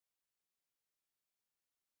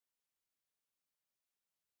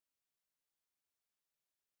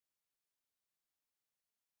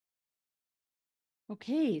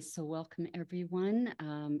Okay, so welcome everyone.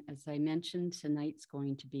 As I mentioned, tonight's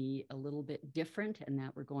going to be a little bit different in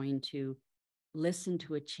that we're going to listen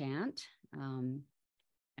to a chant on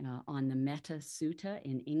the Metta Sutta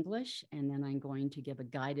in English, and then I'm going to give a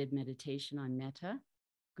guided meditation on metta,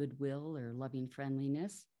 goodwill or loving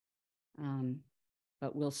friendliness.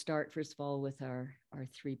 But we'll start first of all with our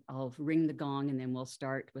three, I'll ring the gong and then we'll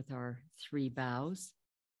start with our three bows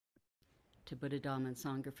to Buddha, Dhamma, and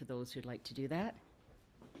Sangha for those who'd like to do that.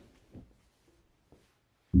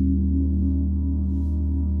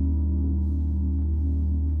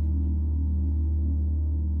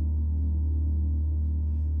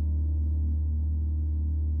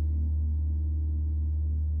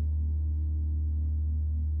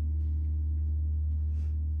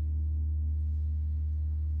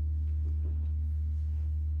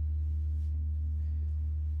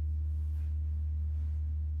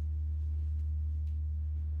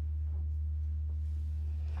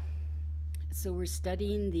 So we're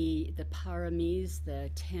studying the Pāramīs,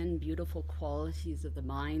 the 10 beautiful qualities of the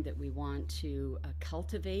mind that we want to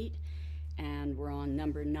cultivate. And we're on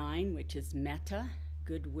number 9, which is metta,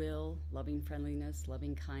 goodwill, loving friendliness,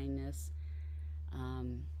 loving kindness.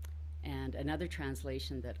 And another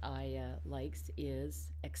translation that I likes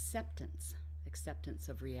is acceptance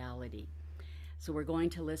of reality. So we're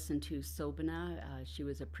going to listen to Sobhana. She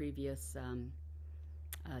was a previous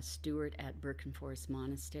steward at Birkenforest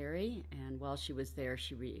Monastery, and while she was there,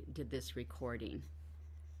 she did this recording.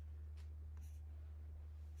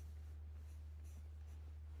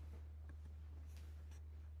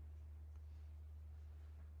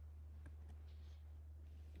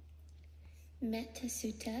 Metta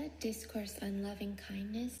Sutta, Discourse on Loving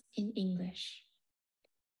Kindness in English.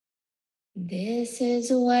 This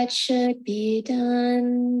is what should be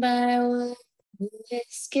done by one who is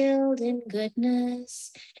skilled in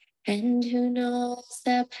goodness and who knows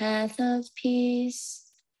the path of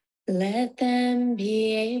peace. Let them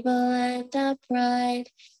be able and upright,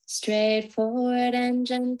 straightforward and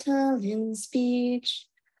gentle in speech,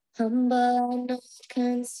 humble and not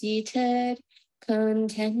conceited,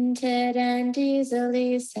 contented and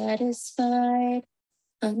easily satisfied,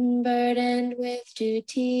 unburdened with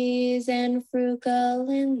duties and frugal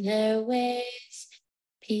in their ways,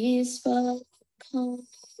 peaceful, calm,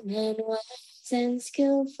 and wise and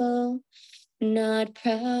skillful, not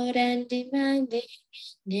proud and demanding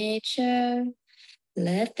in nature.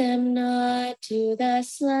 Let them not do the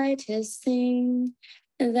slightest thing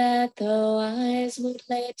that the wise would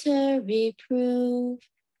later reprove,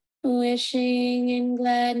 wishing in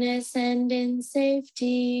gladness and in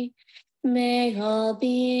safety. May all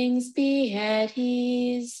beings be at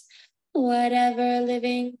ease, whatever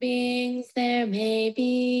living beings there may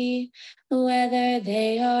be, whether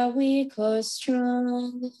they are weak or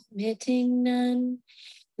strong, omitting none,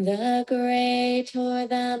 the great or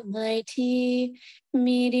the mighty,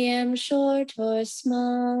 medium, short or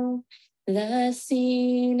small, the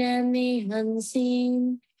seen and the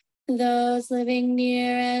unseen, those living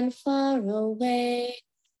near and far away,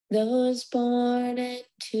 those born and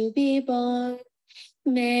to be born,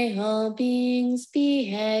 may all beings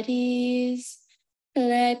be at ease.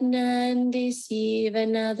 Let none deceive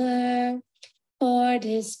another or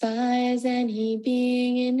despise any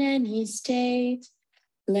being in any state.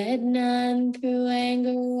 Let none through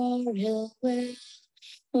anger or ill will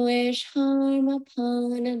wish harm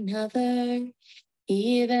upon another,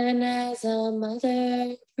 even as a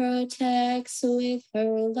mother protects with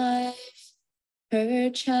her life her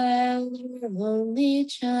child, her only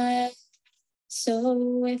child. So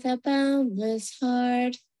with a boundless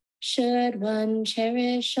heart should one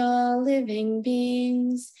cherish all living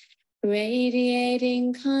beings,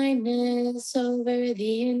 radiating kindness over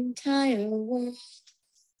the entire world,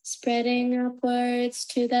 spreading upwards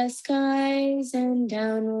to the skies and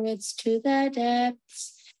downwards to the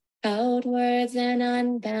depths, outwards and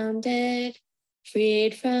unbounded,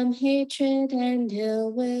 freed from hatred and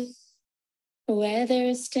ill will.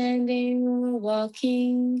 Whether standing or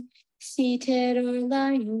walking, seated or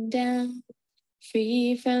lying down,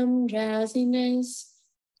 free from drowsiness,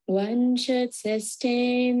 one should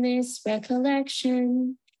sustain this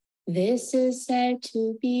recollection. This is said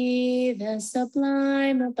to be the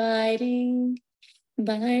sublime abiding,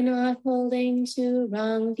 by not holding to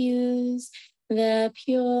wrong views, the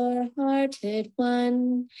pure-hearted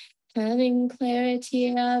one, having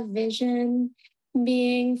clarity of vision,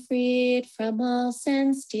 being freed from all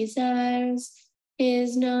sense desires,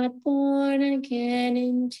 is not born again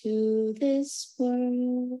into this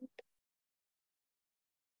world.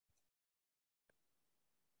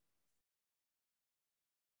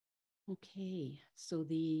 Okay, so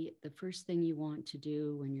the first thing you want to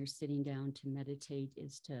do when you're sitting down to meditate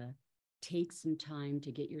is to take some time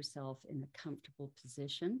to get yourself in a comfortable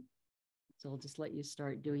position. So I'll just let you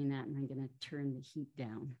start doing that, and I'm going to turn the heat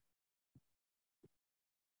down.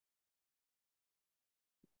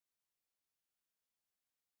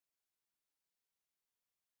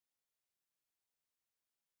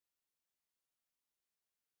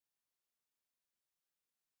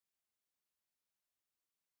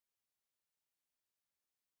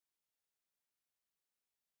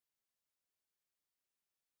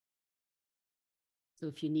 So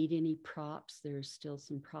if you need any props, there's still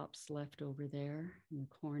some props left over there in the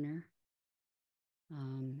corner.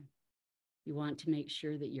 You want to make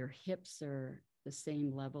sure that your hips are the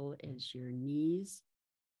same level as your knees.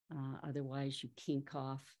 Otherwise, you kink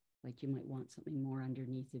off, like you might want something more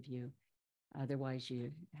underneath of you. Otherwise, you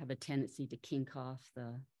have a tendency to kink off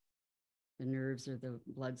the nerves or the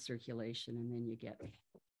blood circulation, and then you get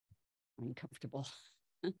uncomfortable.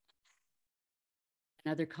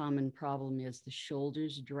 Another common problem is the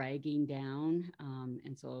shoulders dragging down.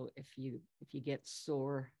 And so if you get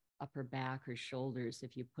sore upper back or shoulders,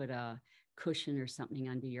 if you put a cushion or something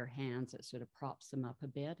under your hands, it sort of props them up a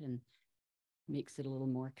bit and makes it a little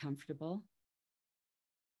more comfortable.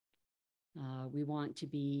 We want to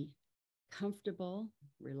be comfortable,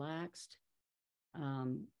 relaxed,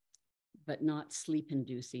 but not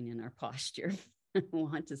sleep-inducing in our posture. We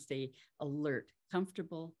want to stay alert,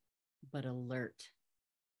 comfortable, but alert.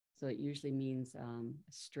 So it usually means a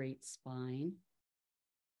straight spine.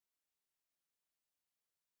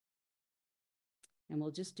 And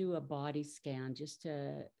we'll just do a body scan just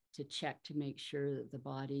to check to make sure that the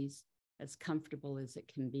body's as comfortable as it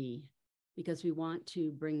can be, because we want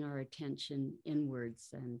to bring our attention inwards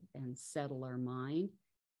and settle our mind.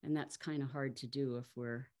 And that's kind of hard to do if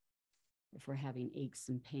we're having aches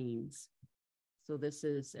and pains. So this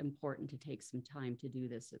is important to take some time to do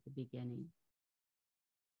this at the beginning.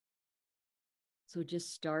 So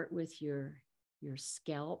just start with your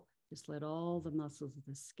scalp. Just let all the muscles of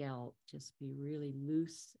the scalp just be really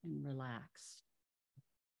loose and relaxed.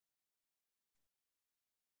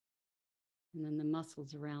 And then the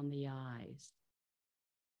muscles around the eyes,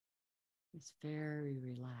 just very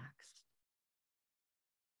relaxed.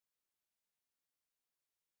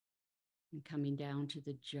 And coming down to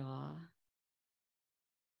the jaw,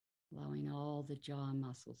 allowing all the jaw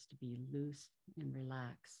muscles to be loose and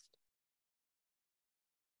relaxed.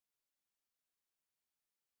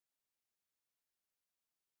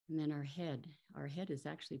 And then our head is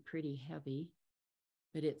actually pretty heavy,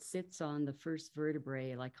 but it sits on the first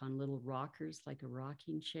vertebrae, like on little rockers, like a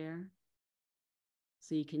rocking chair.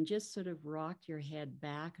 So you can just sort of rock your head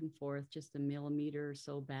back and forth, just a millimeter or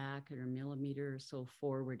so back or a millimeter or so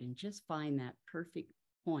forward, and just find that perfect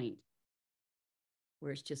point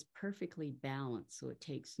where it's just perfectly balanced. So it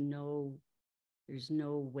takes there's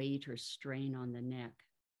no weight or strain on the neck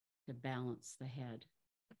to balance the head.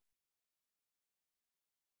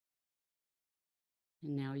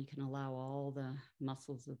 And now you can allow all the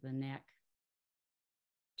muscles of the neck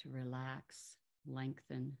to relax,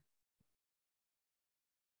 lengthen.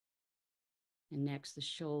 And next, the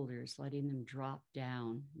shoulders, letting them drop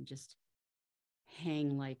down and just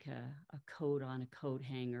hang like a coat on a coat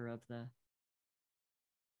hanger of the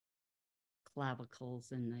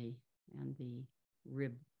clavicles and the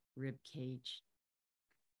rib cage.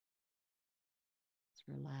 Just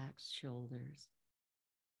relaxed shoulders.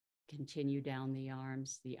 Continue down the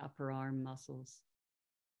arms, the upper arm muscles,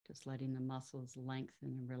 just letting the muscles lengthen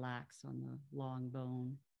and relax on the long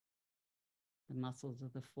bone, the muscles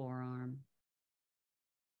of the forearm,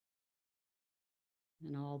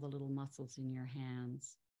 and all the little muscles in your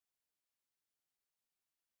hands.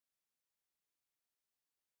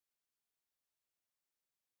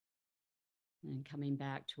 And coming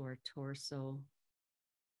back to our torso,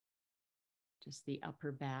 just the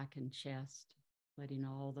upper back and chest, letting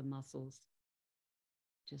all the muscles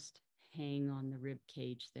just hang on the rib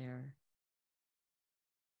cage there,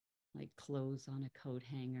 like clothes on a coat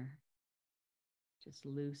hanger, just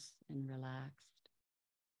loose and relaxed.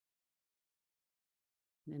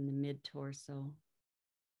 And then the mid-torso,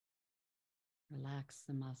 relax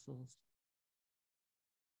the muscles.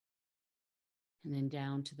 And then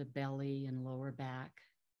down to the belly and lower back,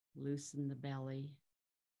 loosen the belly.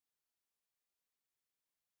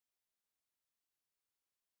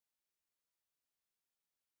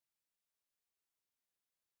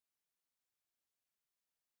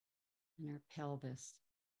 And our pelvis,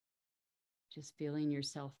 just feeling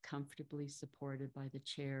yourself comfortably supported by the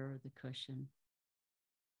chair or the cushion.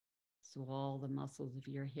 So all the muscles of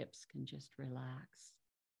your hips can just relax.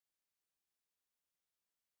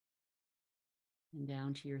 and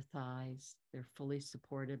down to your thighs. They're fully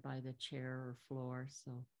supported by the chair or floor,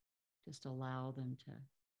 so just allow them to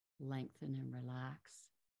lengthen and relax.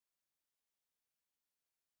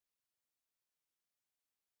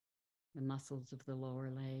 The muscles of the lower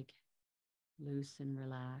leg, loose and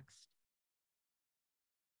relaxed.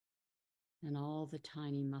 And all the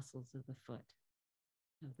tiny muscles of the foot,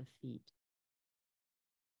 of the feet,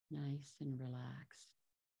 nice and relaxed.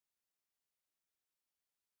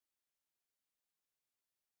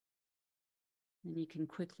 Then you can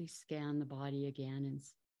quickly scan the body again and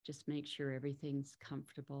just make sure everything's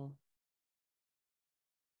comfortable.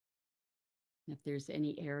 If there's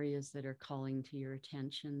any areas that are calling to your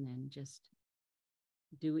attention, then just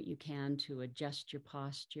do what you can to adjust your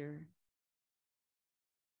posture,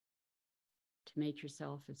 to make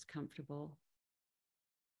yourself as comfortable,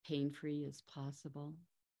 pain-free as possible.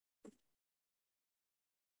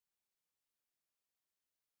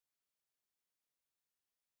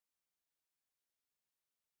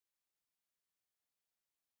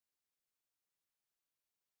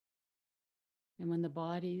 And when the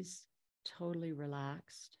body's totally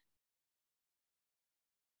relaxed,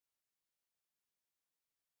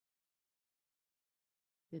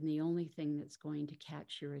 then the only thing that's going to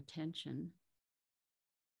catch your attention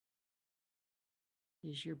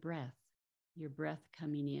is your breath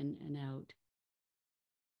coming in and out.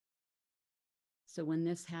 So when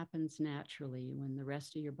this happens naturally, when the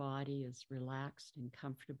rest of your body is relaxed and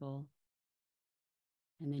comfortable,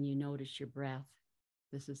 and then you notice your breath,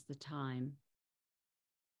 this is the time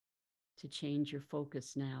to change your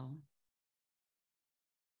focus now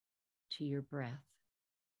to your breath,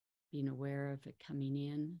 being aware of it coming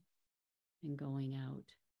in and going out.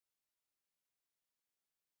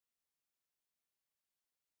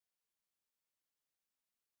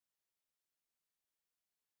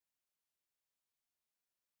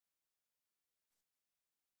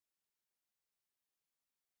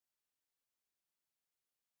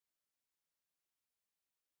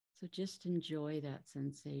 So just enjoy that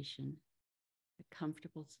sensation, the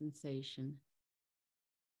comfortable sensation,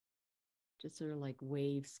 just sort of like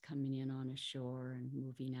waves coming in on a shore and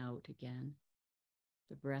moving out again.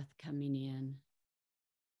 The breath coming in,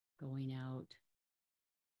 going out.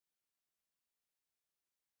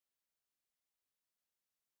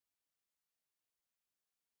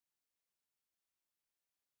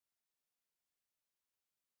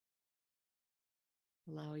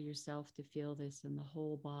 Allow yourself to feel this in the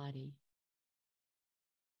whole body.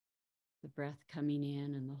 The breath coming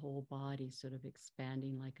in and the whole body sort of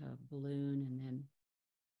expanding like a balloon and then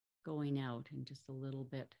going out in just a little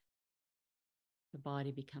bit. The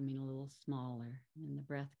body becoming a little smaller and the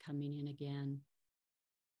breath coming in again,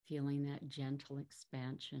 feeling that gentle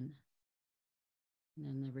expansion and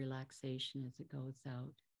then the relaxation as it goes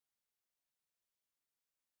out.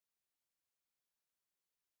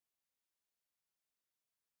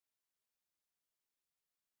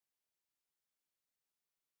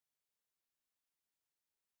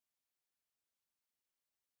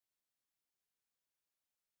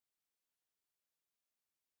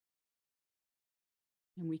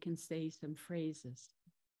 And we can say some phrases.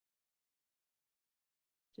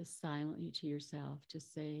 Just silently to yourself,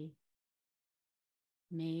 just say,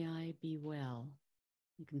 may I be well.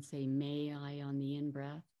 You can say, may I on the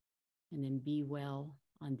in-breath, and then be well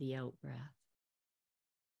on the out-breath.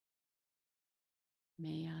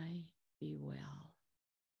 May I be well.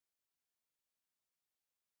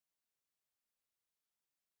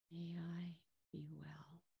 May I be well.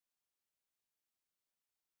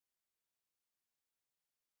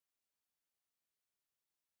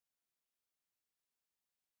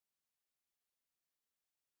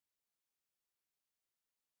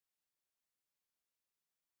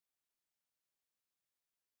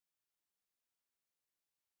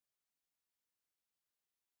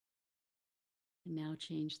 And now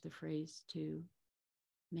change the phrase to,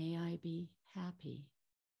 may I be happy.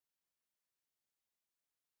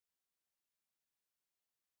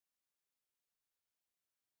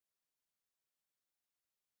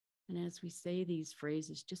 And as we say these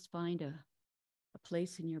phrases, just find a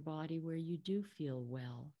place in your body where you do feel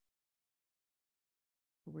well,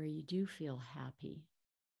 where you do feel happy,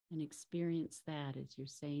 and experience that as you're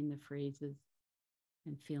saying the phrases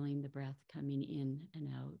and feeling the breath coming in and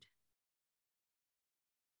out.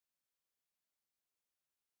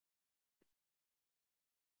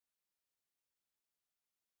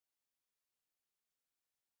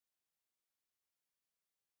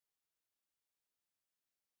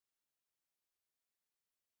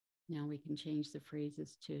 Now we can change the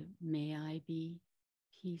phrases to, may I be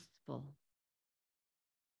peaceful.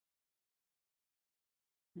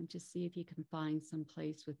 And just see if you can find some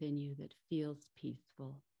place within you that feels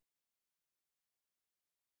peaceful.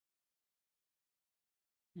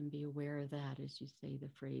 And be aware of that as you say the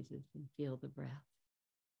phrases and feel the breath.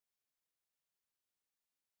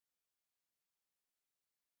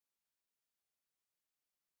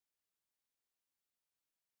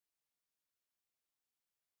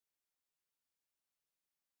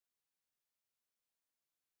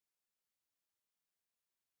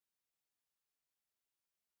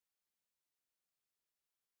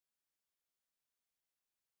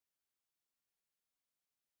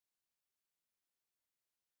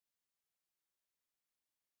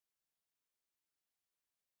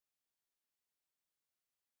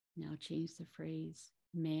 Now change the phrase,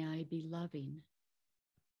 may I be loving.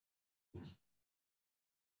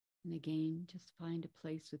 And again, just find a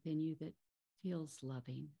place within you that feels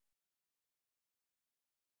loving.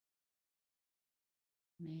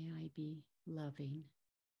 May I be loving.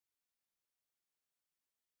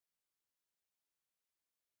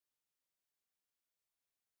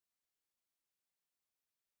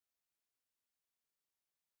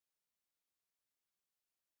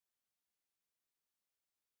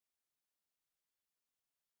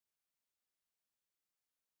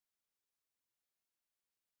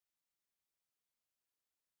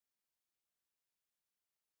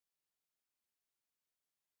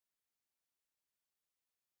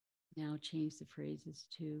 Now change the phrases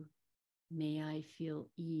to, may I feel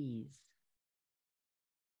ease.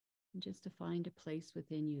 And just to find a place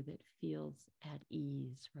within you that feels at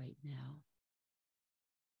ease right now.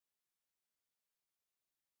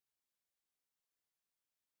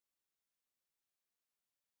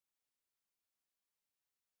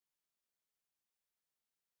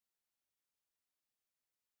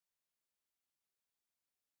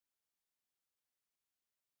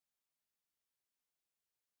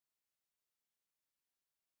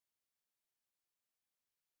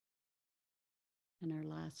 And our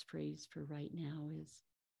last phrase for right now is,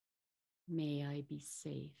 may I be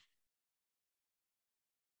safe.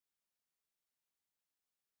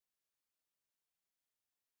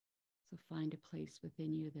 So find a place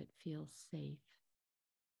within you that feels safe.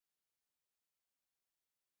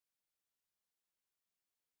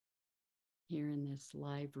 Here in this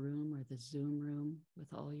live room or the Zoom room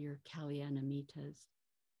with all your Kalyanamittas,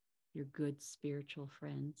 your good spiritual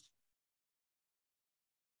friends,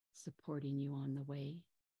 supporting you on the way.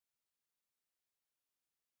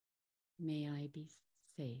 May I be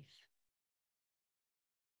safe.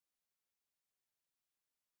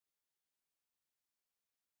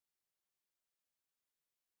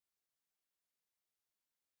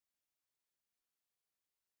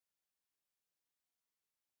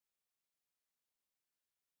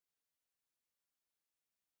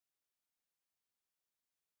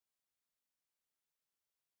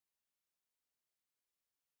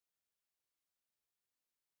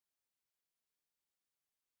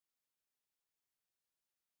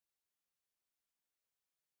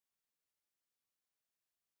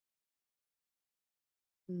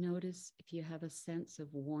 Notice if you have a sense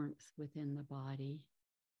of warmth within the body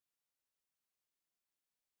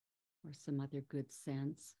or some other good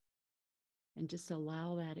sense, and just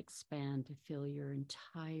allow that expand to fill your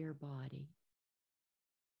entire body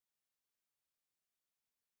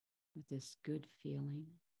with this good feeling.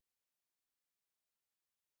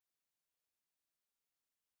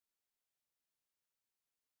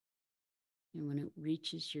 And when it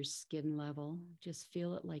reaches your skin level, just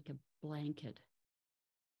feel it like a blanket,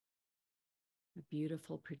 a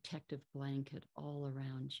beautiful protective blanket all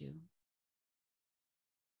around you.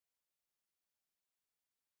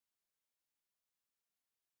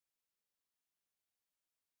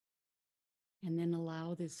 And then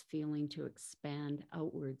allow this feeling to expand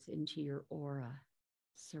outwards into your aura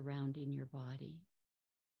surrounding your body.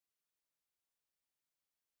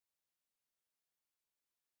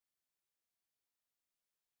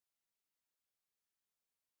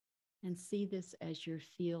 And see this as your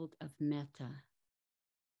field of metta,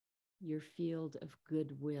 your field of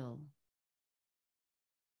goodwill,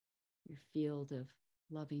 your field of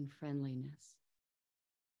loving friendliness.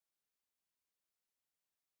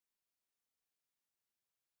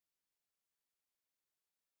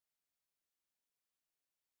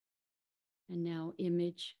 And now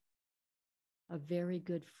image a very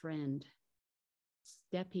good friend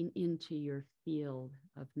stepping into your field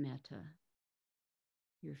of metta,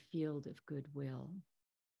 your field of goodwill.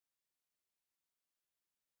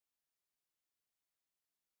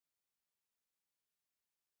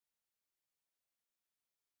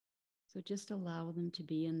 So just allow them to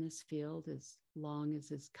be in this field as long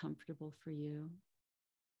as it's comfortable for you.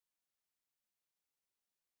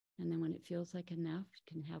 And then when it feels like enough,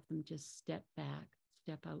 you can have them just step back,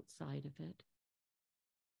 step outside of it.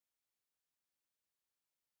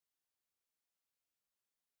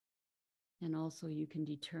 And also you can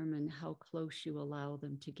determine how close you allow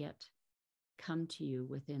them to come to you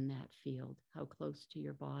within that field, how close to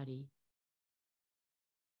your body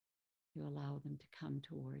you allow them to come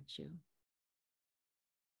towards you.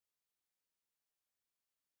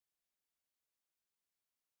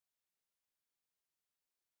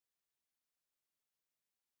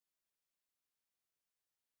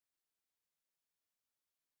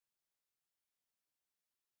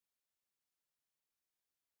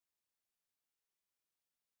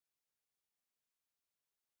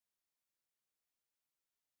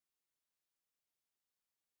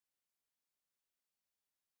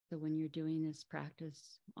 So when you're doing this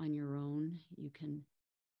practice on your own, you can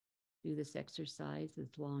do this exercise as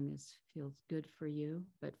long as it feels good for you.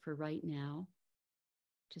 But for right now,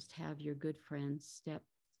 just have your good friends step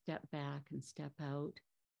back and step out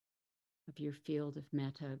of your field of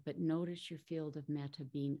metta, but notice your field of metta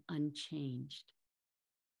being unchanged,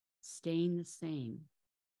 staying the same,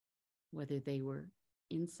 whether they were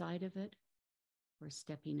inside of it or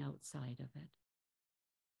stepping outside of it.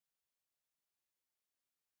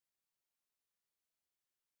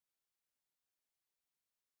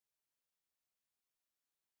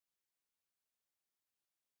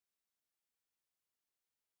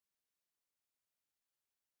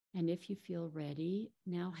 And if you feel ready,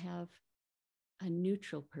 now have a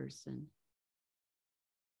neutral person,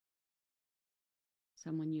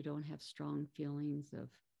 someone you don't have strong feelings of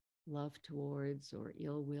love towards or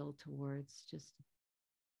ill will towards, just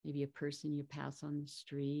maybe a person you pass on the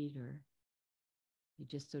street, or you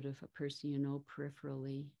just sort of a person you know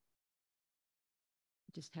peripherally.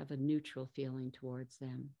 Just have a neutral feeling towards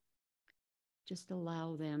them. Just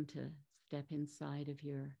allow them to step inside of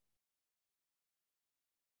your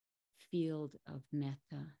field of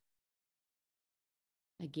metta.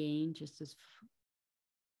 Again, just as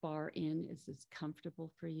far in as is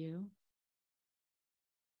comfortable for you,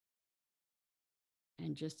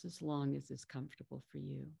 and just as long as is comfortable for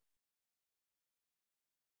you.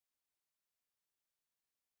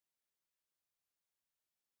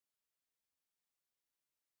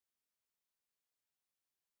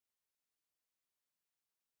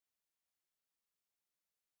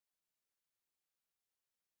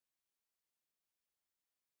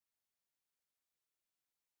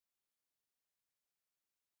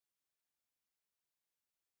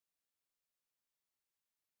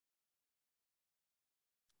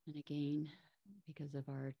 And again, because of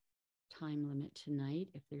our time limit tonight,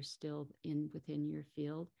 if they're still within your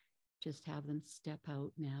field, just have them step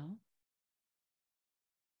out now.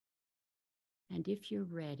 And if you're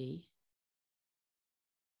ready,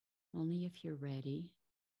 only if you're ready,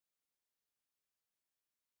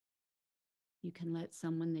 you can let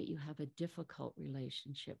someone that you have a difficult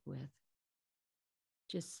relationship with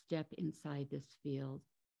just step inside this field.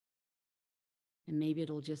 And maybe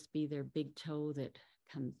it'll just be their big toe that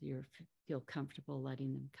you feel comfortable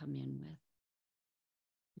letting them come in with.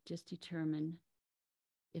 But just determine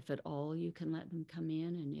if at all you can let them come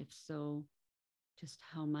in, and if so, just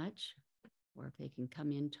how much, or if they can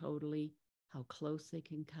come in totally, how close they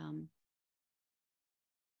can come.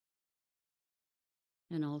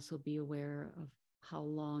 And also be aware of how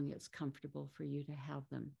long it's comfortable for you to have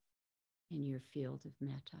them in your field of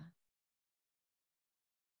metta.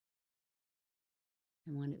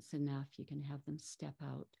 And when it's enough, you can have them step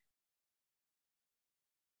out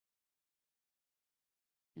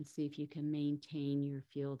and see if you can maintain your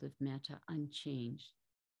field of metta unchanged,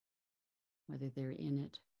 whether they're in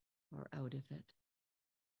it or out of it.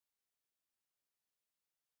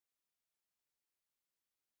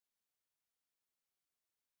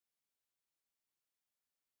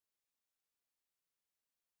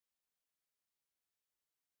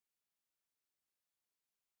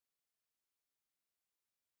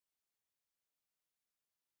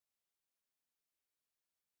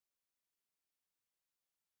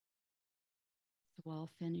 So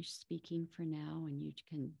I'll finish speaking for now, and you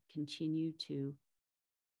can continue to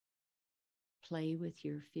play with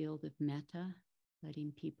your field of metta,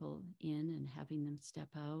 letting people in and having them step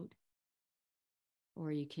out.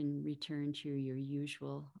 Or you can return to your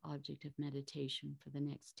usual object of meditation for the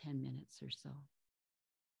next 10 minutes or so.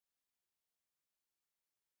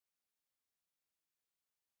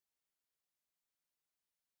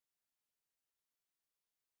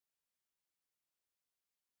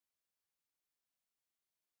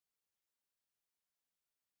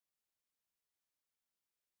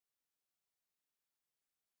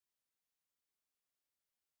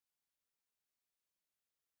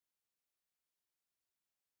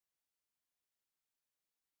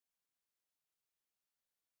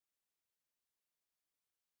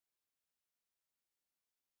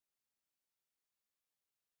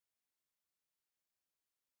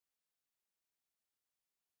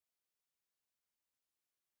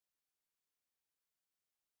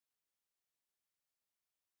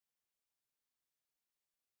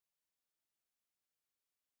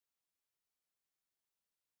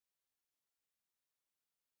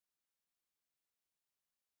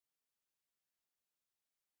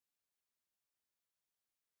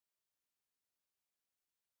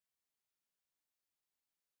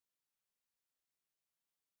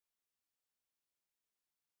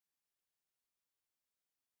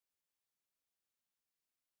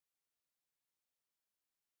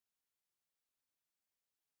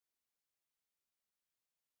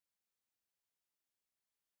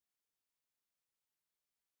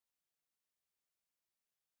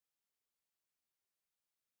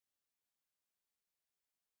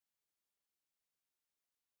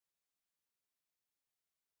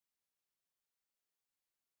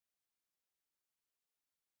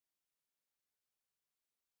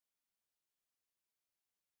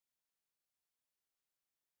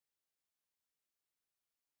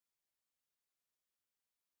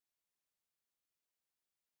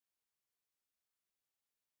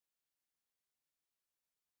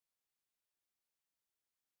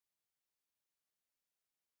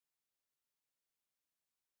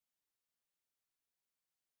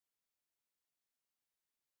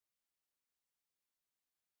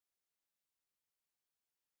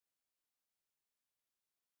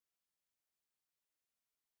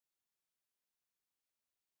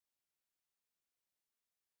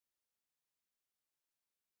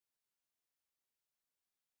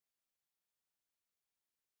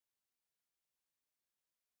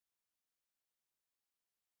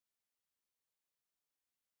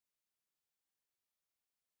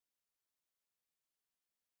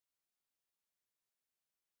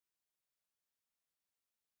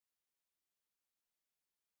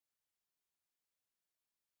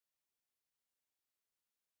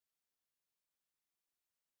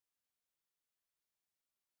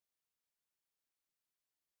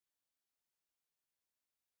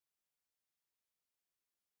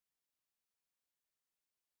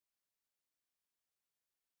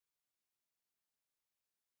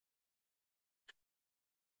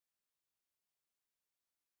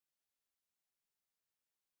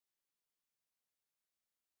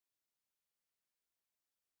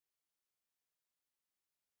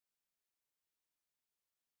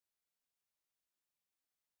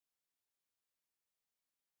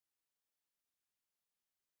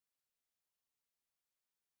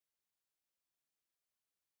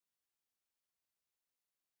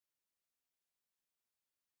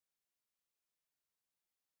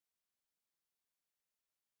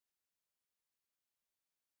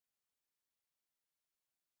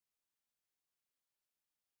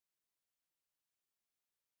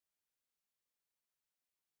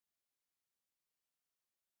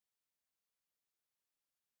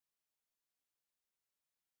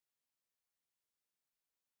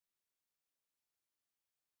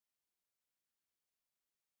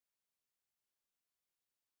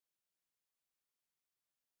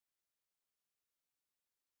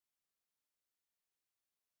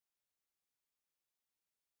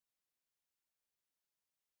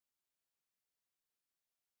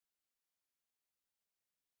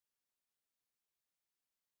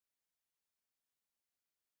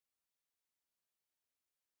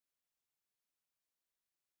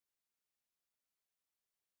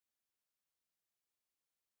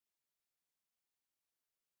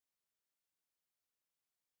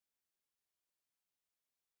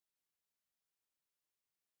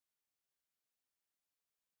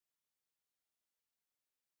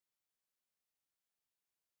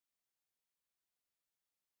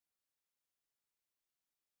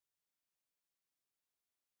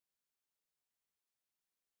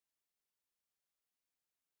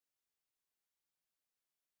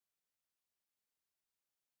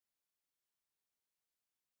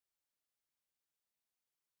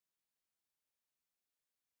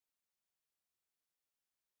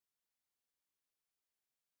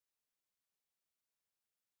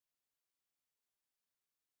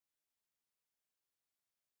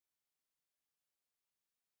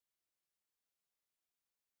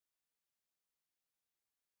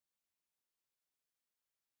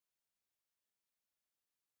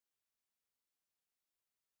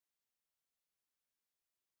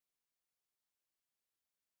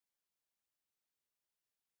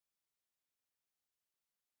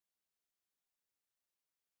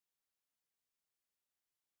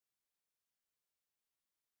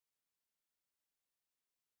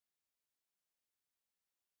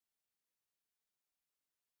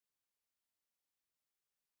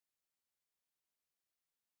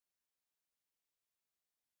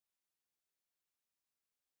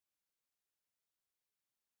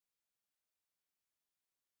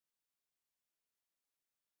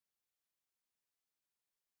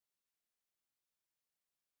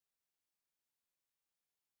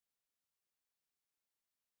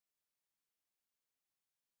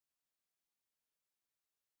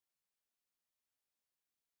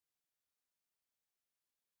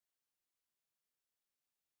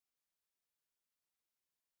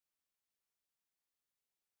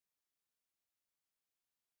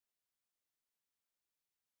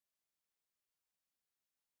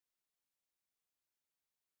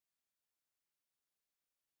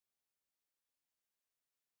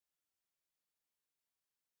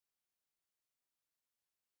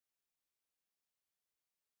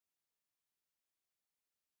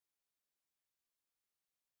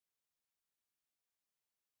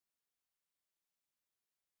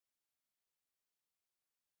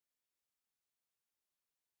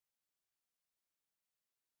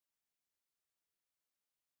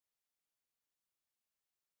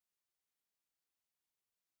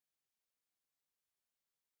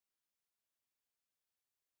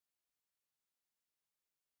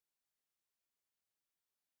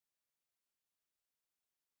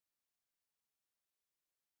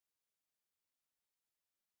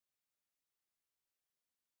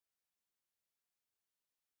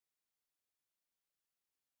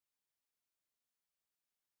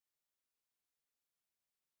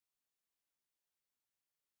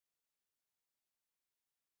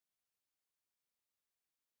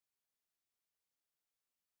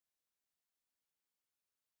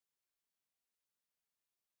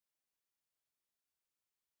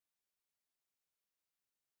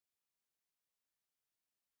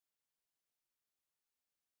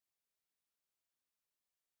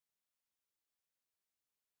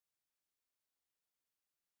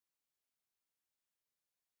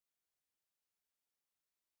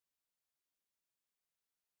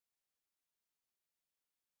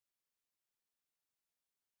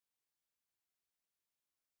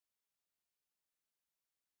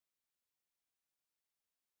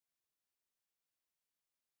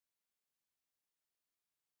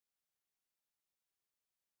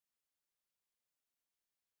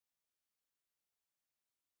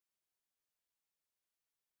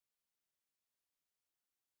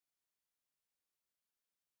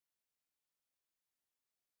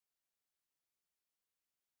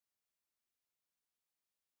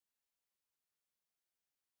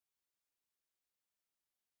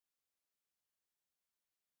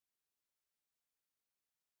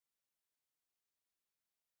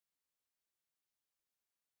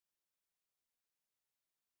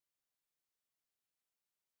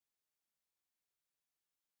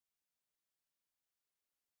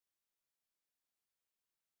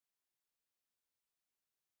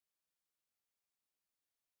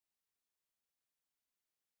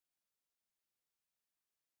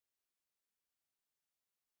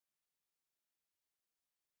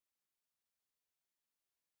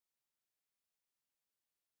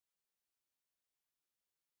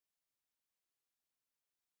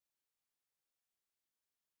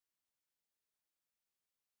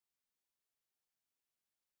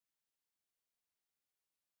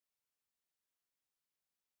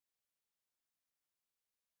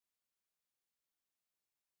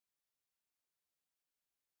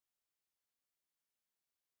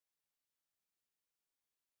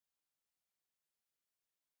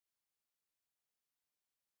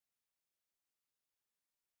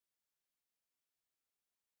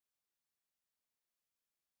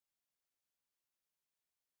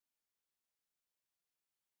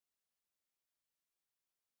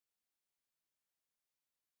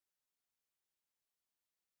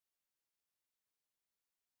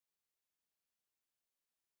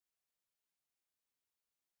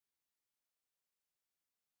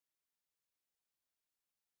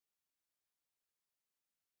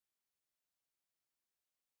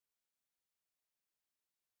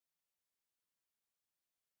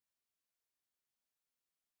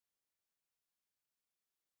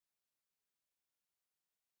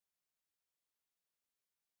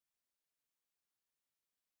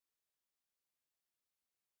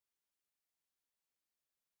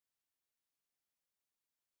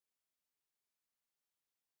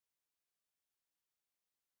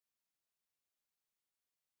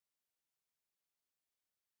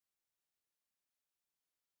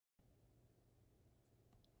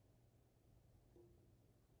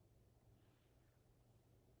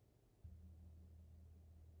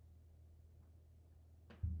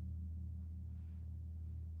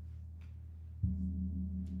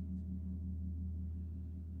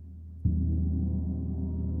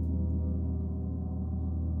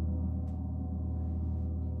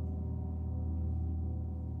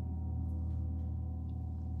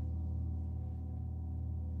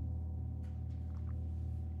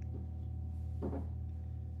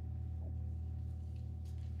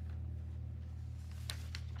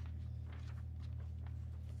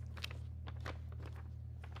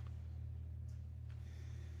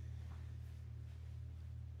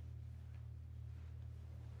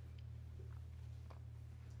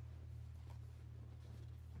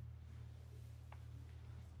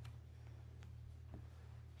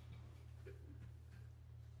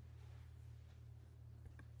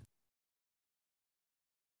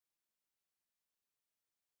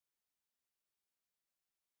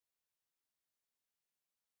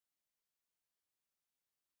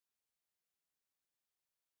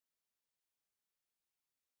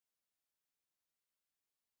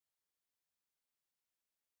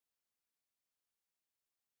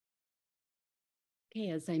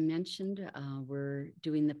 Okay, as I mentioned, we're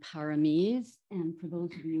doing the Pāramīs. And for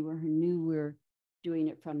those of you who are new, we're doing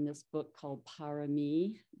it from this book called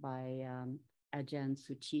Pāramī by Ajahn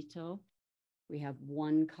Sucitto. We have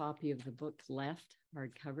one copy of the book left,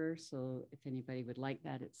 hardcover. So if anybody would like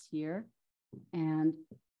that, it's here. And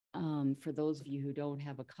for those of you who don't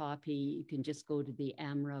have a copy, you can just go to the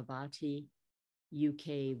Amaravati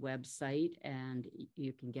UK website and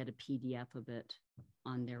you can get a PDF of it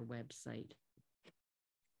on their website.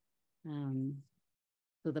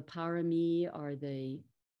 So the Pāramī are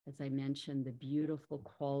as I mentioned, the beautiful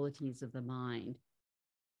qualities of the mind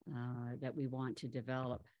that we want to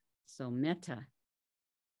develop. So metta,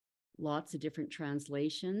 lots of different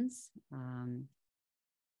translations.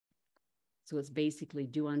 So it's basically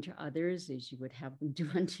do unto others as you would have them do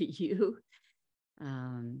unto you.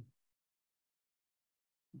 Bhante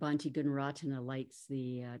Gunaratana likes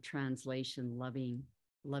the translation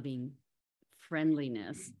loving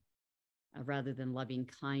friendliness rather than loving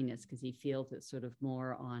kindness, because he feels it's sort of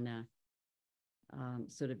more on a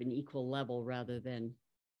sort of an equal level rather than,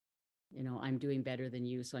 you know, I'm doing better than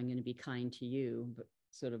you, so I'm going to be kind to you, but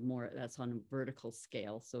sort of more that's on a vertical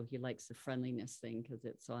scale. So he likes the friendliness thing because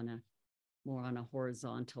it's more on a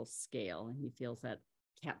horizontal scale, and he feels that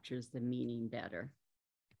captures the meaning better.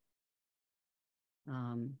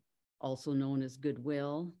 Also known as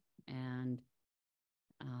goodwill, and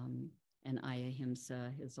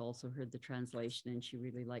Ayahimsa has also heard the translation, and she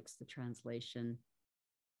really likes the translation,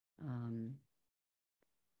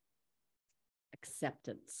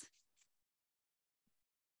 acceptance.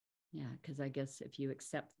 Yeah, because I guess if you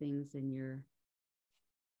accept things, then you're,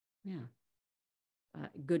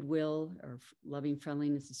 goodwill or loving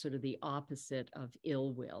friendliness is sort of the opposite of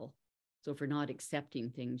ill will. So if we're not accepting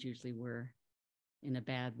things, usually we're in a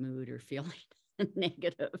bad mood or feeling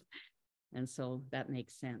negative. And so that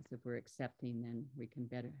makes sense. If we're accepting, then we can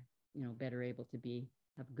better able to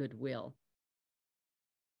have goodwill.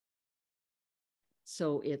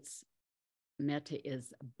 So metta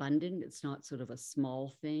is abundant. It's not sort of a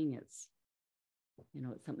small thing. It's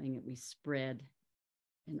something that we spread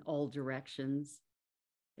in all directions,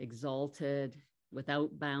 exalted,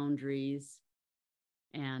 without boundaries,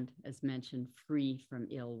 and as mentioned, free from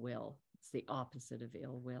ill will. It's the opposite of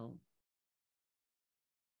ill will.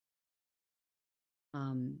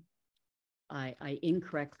 I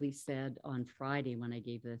incorrectly said on Friday when I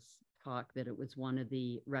gave this talk that it was one of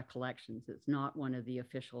the recollections. It's not one of the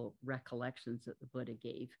official recollections that the Buddha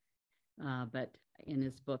gave. But in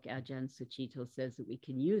his book, Ajahn Sucitto says that we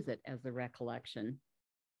can use it as a recollection.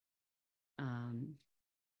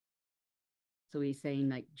 So he's saying,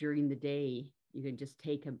 like, during the day, you can just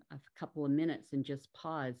take a couple of minutes and just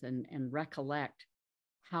pause and recollect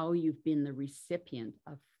how you've been the recipient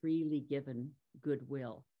of freely given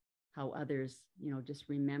goodwill, how others, just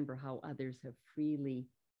remember how others have freely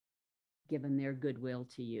given their goodwill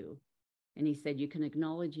to you. And he said, you can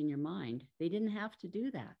acknowledge in your mind, they didn't have to do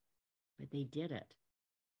that, but they did it.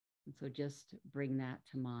 And so just bring that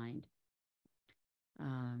to mind.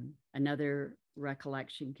 Another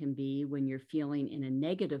recollection can be when you're feeling in a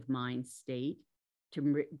negative mind state, to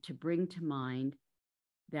bring to mind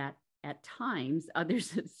that at times others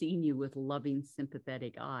have seen you with loving,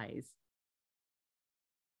 sympathetic eyes.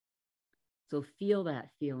 So feel that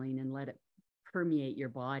feeling and let it permeate your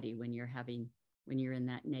body when you're in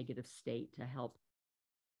that negative state, to help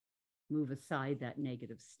move aside that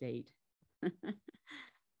negative state.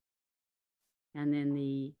 And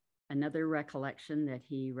then another recollection that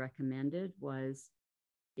he recommended was,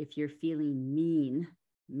 if you're feeling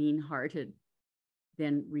mean-hearted,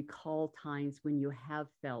 then recall times when you have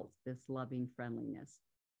felt this loving friendliness.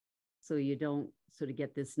 So you don't sort of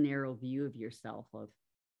get this narrow view of yourself of,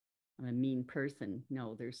 I'm a mean person.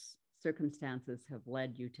 No, there's circumstances have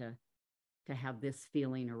led you to have this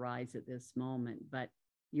feeling arise at this moment, but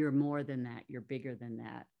you're more than that. You're bigger than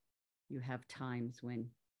that. You have times when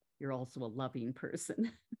you're also a loving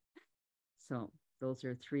person. So those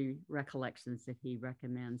are 3 recollections that he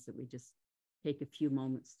recommends that we just take a few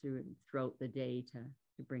moments throughout the day to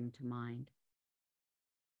bring to mind.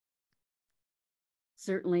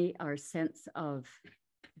 Certainly our sense of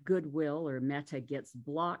goodwill or metta gets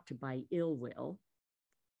blocked by ill will.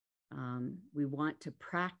 We want to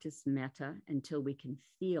practice metta until we can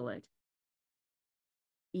feel it,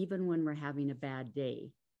 even when we're having a bad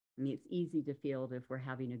day. I mean, it's easy to feel it if we're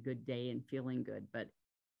having a good day and feeling good, but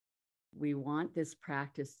we want this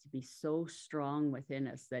practice to be so strong within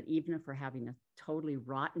us that even if we're having a totally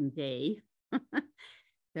rotten day,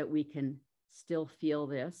 that we can still feel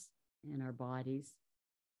this in our bodies.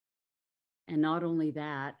 And not only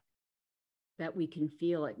that, that we can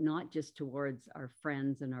feel it not just towards our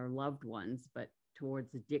friends and our loved ones, but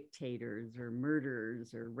towards the dictators or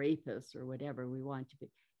murderers or rapists or whatever we want to be.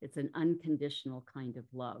 It's an unconditional kind of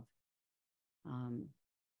love.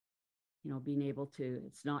 You know, being able to,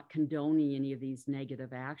 it's not condoning any of these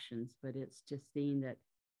negative actions, but it's just seeing that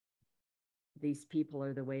these people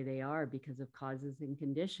are the way they are because of causes and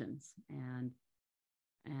conditions,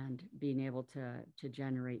 and being able to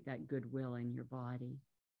generate that goodwill in your body.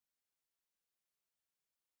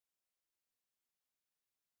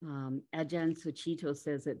 Ajahn Suchito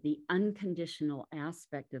says that the unconditional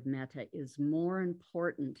aspect of metta is more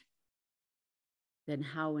important than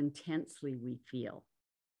how intensely we feel.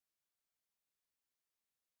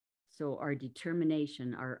 So our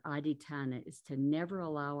determination, our adhitthana, is to never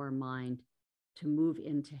allow our mind to move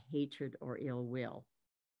into hatred or ill will.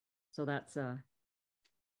 So that's a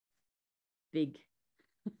big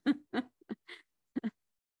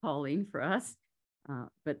calling for us.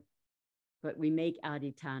 But we make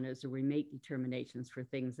adhitthanas, or we make determinations for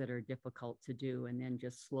things that are difficult to do, and then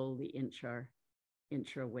just slowly inch our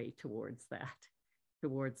way towards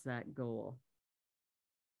that goal.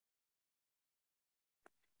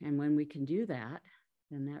 And when we can do that,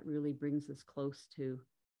 then that really brings us close to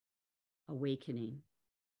awakening.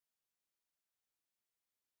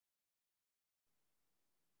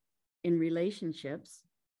 In relationships,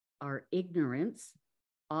 our ignorance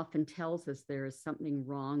often tells us there is something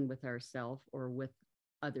wrong with ourselves or with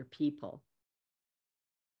other people.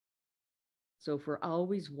 So if we're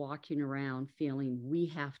always walking around feeling we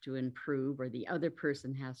have to improve or the other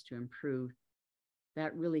person has to improve,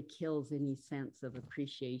 that really kills any sense of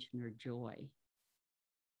appreciation or joy.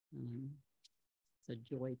 It's a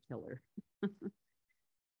joy killer.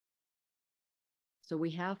 So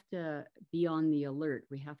we have to be on the alert.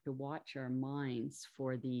 We have to watch our minds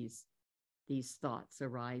for these thoughts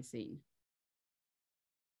arising.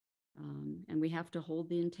 And we have to hold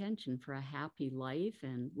the intention for a happy life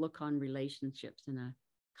and look on relationships in a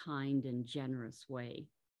kind and generous way.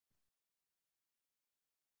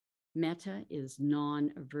 Metta is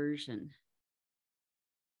non-aversion.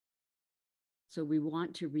 So we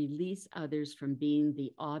want to release others from being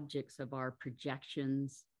the objects of our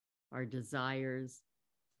projections, our desires,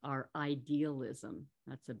 our idealism.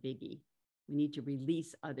 That's a biggie. We need to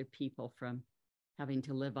release other people from having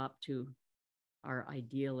to live up to our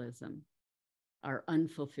idealism, our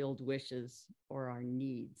unfulfilled wishes, or our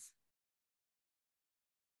needs.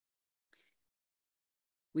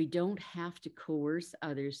 We don't have to coerce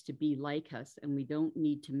others to be like us, and we don't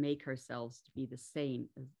need to make ourselves to be the same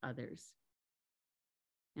as others.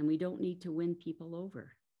 And we don't need to win people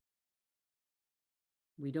over.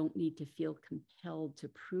 We don't need to feel compelled to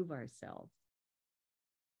prove ourselves.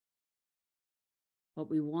 What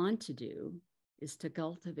we want to do is to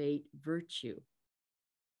cultivate virtue,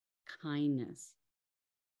 kindness,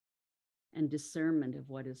 and discernment of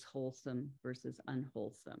what is wholesome versus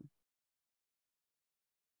unwholesome.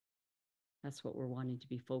 That's what we're wanting to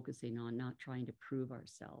be focusing on, not trying to prove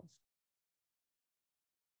ourselves.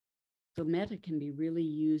 So metta can be really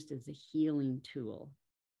used as a healing tool.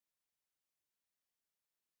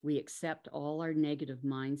 We accept all our negative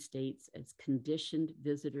mind states as conditioned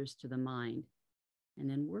visitors to the mind and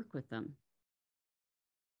then work with them.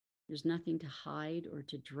 There's nothing to hide or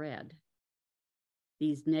to dread.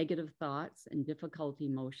 These negative thoughts and difficult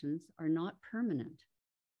emotions are not permanent.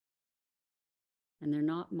 And they're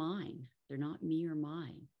not mine. They're not me or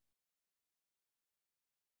mine.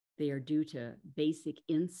 They are due to basic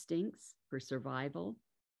instincts for survival,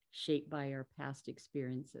 shaped by our past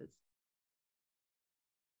experiences.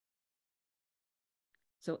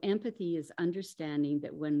 So empathy is understanding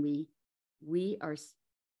that when we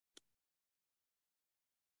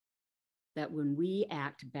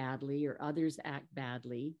act badly or others act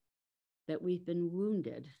badly, that we've been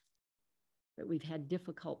wounded, that we've had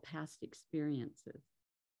difficult past experiences.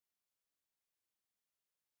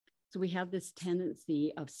 So we have this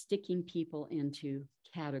tendency of sticking people into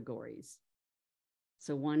categories.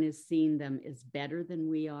 So one is seeing them as better than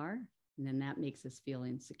we are, and then that makes us feel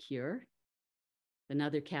insecure.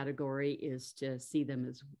 Another category is to see them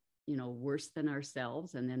as, worse than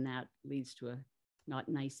ourselves, and then that leads to a not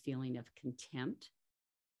nice feeling of contempt.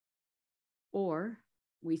 Or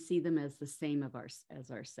we see them as the same as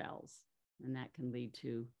ourselves, and that can lead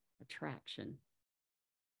to attraction.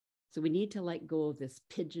 So we need to let go of this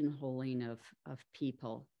pigeonholing of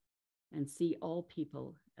people and see all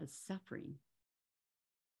people as suffering.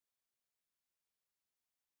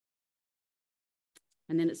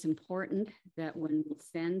 And then it's important that when we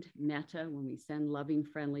send metta, when we send loving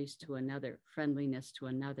friendliness to another,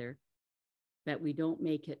 that we don't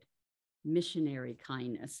make it missionary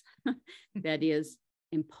kindness. That is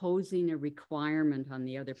imposing a requirement on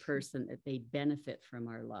the other person that they benefit from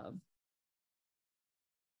our love.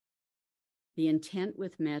 The intent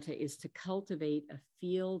with metta is to cultivate a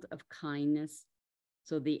field of kindness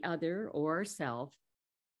so the other or ourself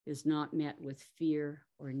is not met with fear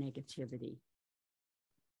or negativity.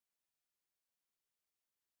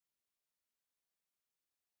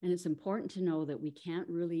 And it's important to know that we can't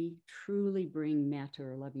really truly bring metta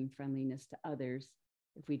or loving friendliness to others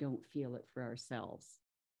if we don't feel it for ourselves.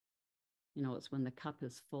 You know, it's when the cup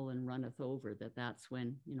is full and runneth over that's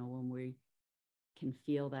when, you know, when we can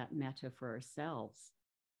feel that metta for ourselves,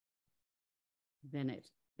 then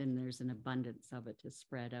there's an abundance of it to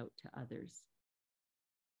spread out to others.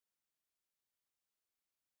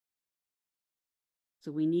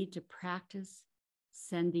 So we need to practice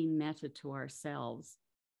sending metta to ourselves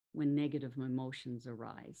when negative emotions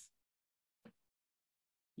arise.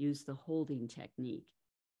 Use the holding technique.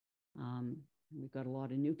 We've got a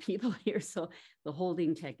lot of new people here. So the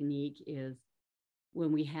holding technique is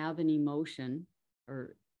when we have an emotion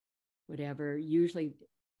or whatever, usually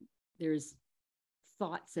there's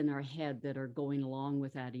thoughts in our head that are going along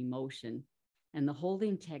with that emotion. And the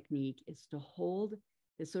holding technique is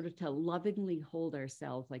sort of to lovingly hold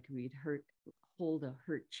ourselves like we'd hold a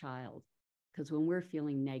hurt child. Because when we're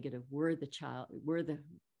feeling negative, we're the child, we're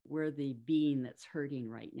the being that's hurting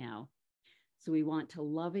right now. So we want to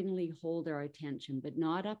lovingly hold our attention, but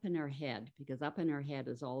not up in our head, because up in our head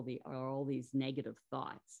is all these negative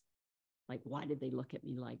thoughts. Like, why did they look at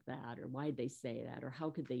me like that? Or why did they say that? Or how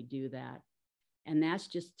could they do that? And that's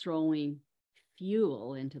just throwing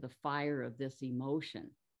fuel into the fire of this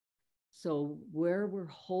emotion. So where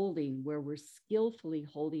we're skillfully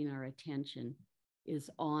holding our attention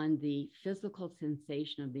is on the physical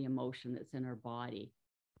sensation of the emotion that's in our body.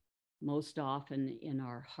 Most often in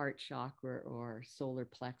our heart chakra or solar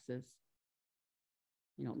plexus.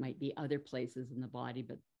 You know, it might be other places in the body,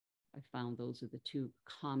 but I found those are the two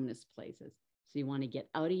commonest places. So you want to get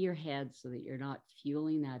out of your head so that you're not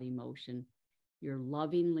fueling that emotion. You're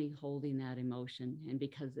lovingly holding that emotion. And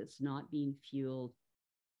because it's not being fueled,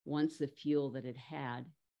 once the fuel that it had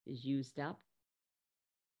is used up,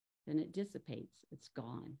 then it dissipates, it's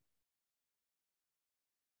gone.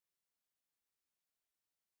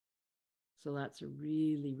 So that's a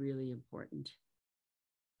really, really important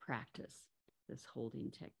practice, this holding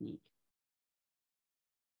technique.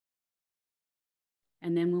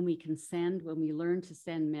 And then when we learn to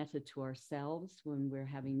send metta to ourselves, when we're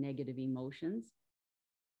having negative emotions,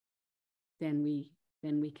 then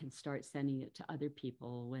we can start sending it to other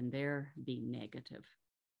people when they're being negative.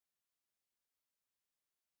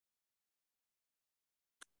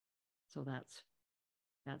 So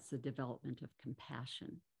that's the development of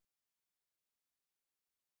compassion.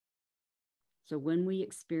 So when we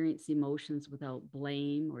experience emotions without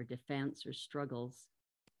blame or defense or struggles,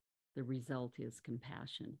 the result is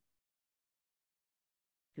compassion.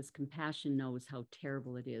 Because compassion knows how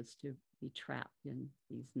terrible it is to be trapped in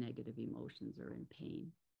these negative emotions or in pain.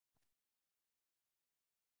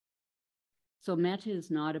 So metta is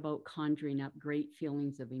not about conjuring up great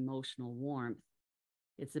feelings of emotional warmth.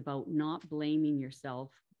 It's about not blaming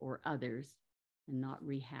yourself or others and not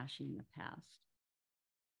rehashing the past.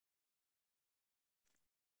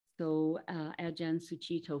 So Ajahn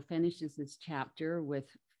Sucitto finishes this chapter with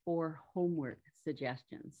 4 homework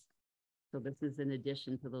suggestions. So this is in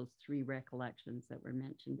addition to those 3 recollections that were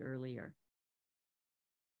mentioned earlier.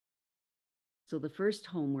 So the first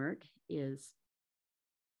homework is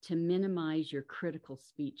to minimize your critical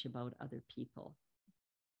speech about other people.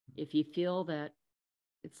 If you feel that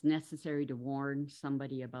it's necessary to warn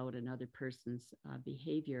somebody about another person's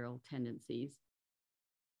behavioral tendencies,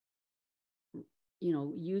 you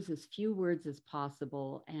know, use as few words as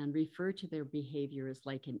possible and refer to their behavior as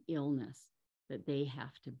like an illness that they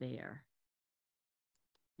have to bear.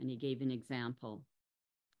 And he gave an example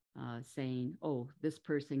saying, oh, this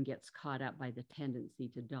person gets caught up by the tendency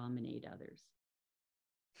to dominate others.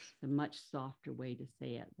 It's a much softer way to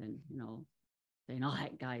say it than, you know, saying, oh,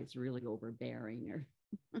 that guy's really overbearing or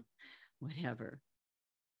whatever.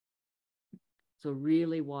 So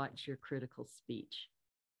really watch your critical speech.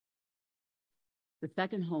 The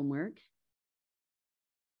second homework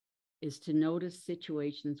is to notice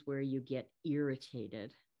situations where you get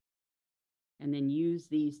irritated and then use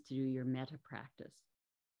these to do your metta practice.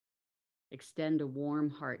 Extend a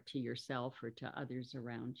warm heart to yourself or to others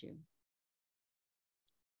around you.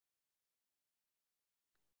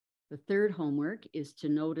 The third homework is to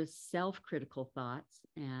notice self-critical thoughts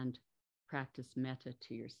and practice metta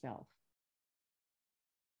to yourself.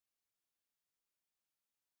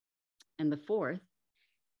 And the fourth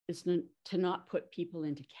is to not put people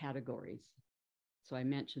into categories. So I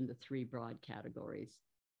mentioned the three broad categories.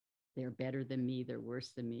 They're better than me, they're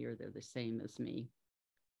worse than me, or they're the same as me.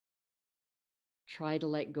 Try to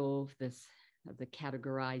let go of this, of the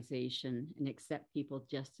categorization, and accept people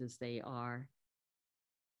just as they are,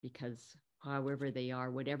 because however they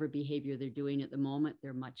are, whatever behavior they're doing at the moment,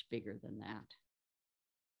 they're much bigger than that.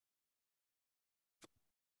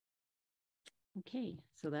 Okay,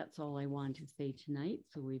 so that's all I want to say tonight.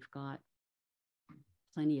 So we've got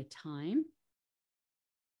plenty of time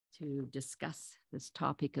to discuss this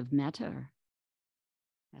topic of metta or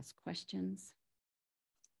ask questions.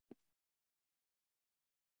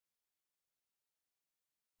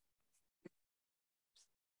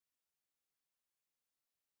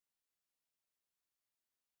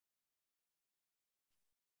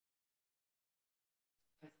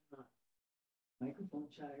 Microphone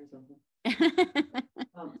shy or something.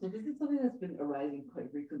 So this is something that's been arising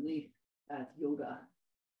quite frequently at yoga,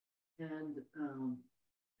 and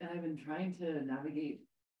I've been trying to navigate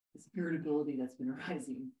this irritability that's been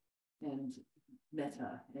arising, and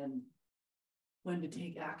metta, and when to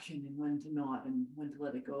take action and when to not, and when to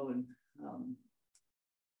let it go. And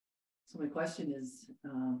so my question is,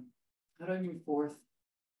 how do I move forth?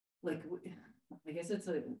 Like, I guess it's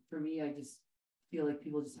for me, I just feel like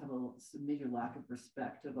people just have a major lack of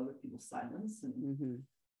respect of other people's silence, and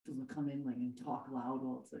people come in like and talk loud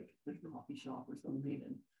while it's like a coffee shop or something,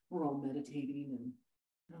 and we're all meditating, and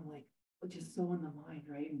I'm like, just so in the mind,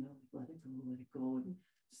 right? And they're like, let it go, and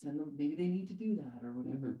send them. Maybe they need to do that or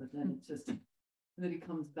whatever. But then it's just, and then it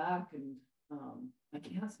comes back, and I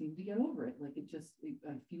can't seem to get over it. Like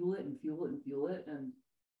I feel it and feel it and feel it, and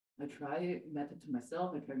I try metta to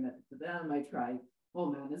myself. I try metta to them. I try. Oh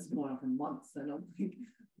man, this is going on for months. And I'm like,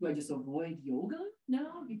 do I just avoid yoga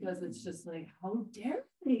now? Because it's just like, how dare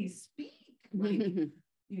they speak? Like, and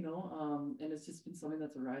it's just been something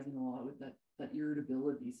that's arising a lot with that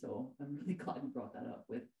irritability. So I'm really glad you brought that up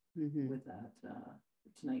with that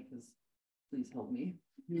tonight, because please help me.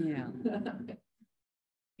 Yeah.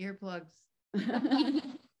 Earplugs.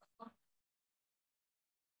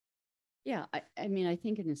 Yeah, I mean, I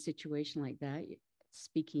think in a situation like that,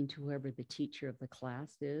 speaking to whoever the teacher of the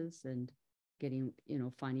class is and getting,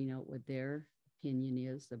 finding out what their opinion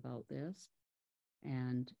is about this,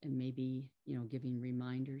 and maybe, giving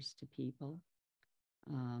reminders to people.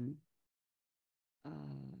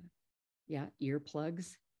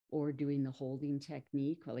 Earplugs, or doing the holding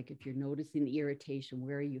technique. Like if you're noticing the irritation,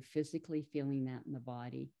 where are you physically feeling that in the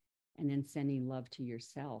body? And then sending love to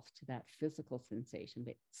yourself, to that physical sensation,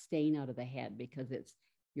 but staying out of the head, because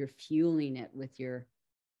you're fueling it with your,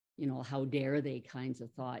 how dare they kinds of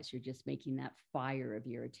thoughts. You're just making that fire of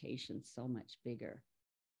irritation so much bigger.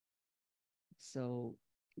 So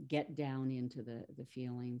get down into the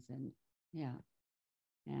feelings, and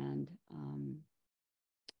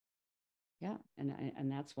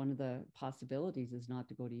and that's one of the possibilities, is not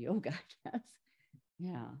to go to yoga, I guess.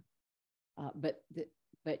 Yeah.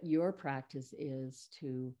 But your practice is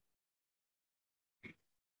to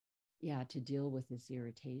deal with this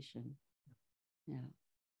irritation. Yeah.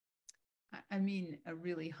 I mean, a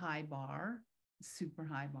really high bar, super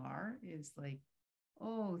high bar is like,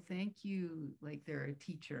 oh, thank you. Like they're a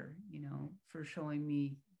teacher, for showing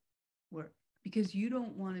me because you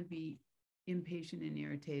don't want to be impatient and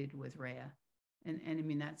irritated with Rhea. And I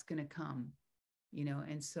mean, that's going to come,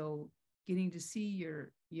 and so getting to see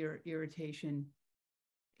your irritation,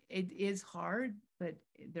 it is hard, but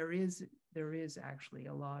there is actually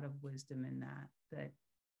a lot of wisdom in that,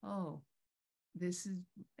 oh, this is,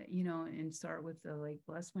 and start with the, like,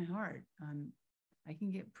 bless my heart. I can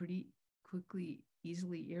get pretty quickly,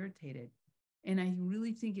 easily irritated. And I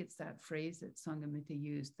really think it's that phrase that Sanghamitta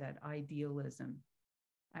used, that idealism.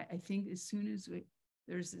 I think as soon as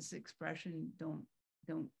there's this expression, don't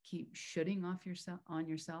keep shooting off on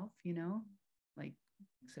yourself, like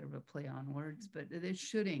sort of a play on words, but it's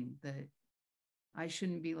shooting, that I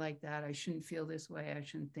shouldn't be like that. I shouldn't feel this way. I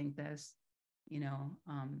shouldn't think this,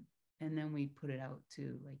 and then we put it out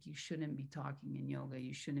too, like you shouldn't be talking in yoga.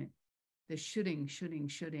 You shouldn't, the shooting.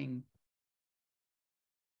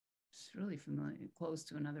 It's really familiar, close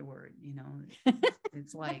to another word,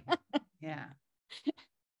 it's like, yeah.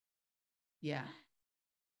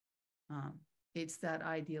 It's that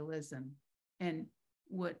idealism. And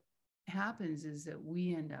what happens is that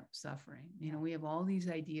we end up suffering. We have all these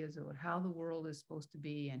ideas about how the world is supposed to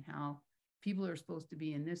be and how people are supposed to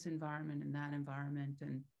be in this environment and that environment.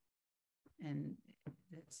 And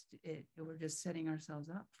that's it. We're just setting ourselves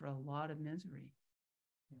up for a lot of misery.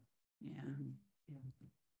 Yeah. Mm-hmm.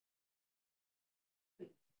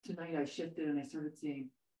 Yeah. tonight I shifted and I started saying,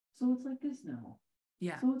 so it's like this now.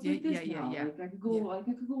 Yeah. So it's like this now. Yeah. Like I could go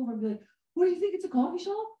over and be like, what do you think, it's a coffee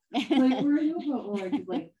shop? Like, where are you about? Or I could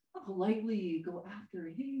like politely go after,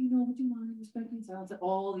 hey, would you mind respecting silence?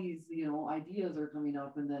 All these, ideas are coming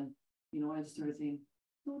up. And then, I just started saying,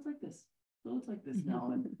 so it's like this. So it's like this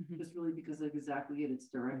now. And just really because of exactly it, it's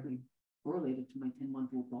directly correlated to my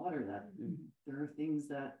 10-month-old daughter that there are things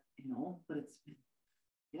that, but it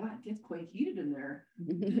gets quite heated in there.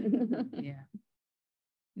 Yeah.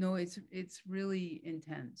 No, it's really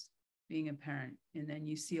intense being a parent. And then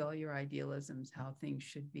you see all your idealisms, how things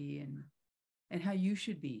should be and how you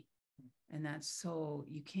should be. And that's so,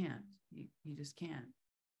 you can't, you just can't.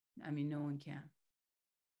 I mean, no one can.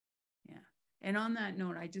 Yeah. And on that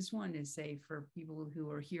note, I just wanted to say for people who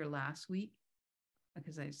were here last week,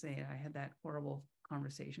 because I had that horrible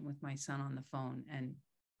conversation with my son on the phone. And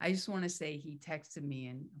I just want to say he texted me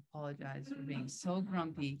and apologized for being so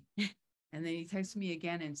grumpy. And then he texted me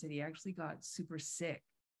again and said he actually got super sick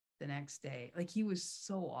the next day. Like he was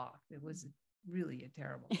so off. It was really a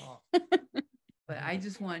terrible call. But I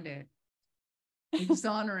just wanted to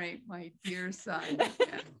exonerate my dear son.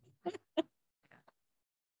 Yeah.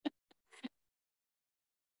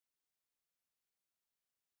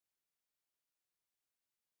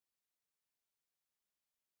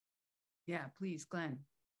 Yeah, please, Glenn.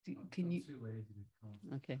 Can you?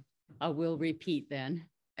 Okay, I will repeat then.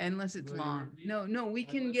 Unless it's long. No, we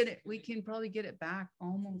can get it. We can probably get it back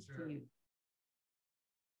almost to you.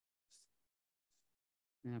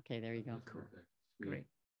 Okay, there you go. Cool. Great.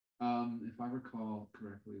 If I recall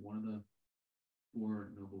correctly, one of the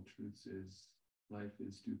 4 noble truths is life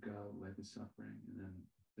is dukkha, life is suffering, and then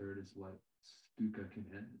third is life dukkha can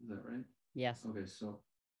end. Is that right? Yes. Okay, so,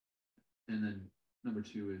 and then number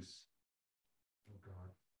 2 is, oh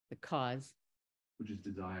God, The cause. which is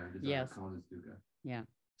desire. Desire Yes. causes dukkha. Yeah.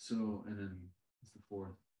 So, and then it's the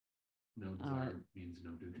 4th. No desire means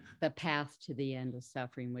no dukkha. The path to the end of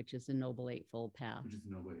suffering, which is the Noble Eightfold Path. Which is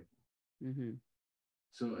the noble eightfold. Mm-hmm.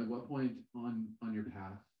 So, at what point on your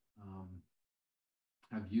path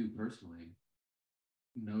have you personally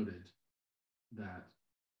noted that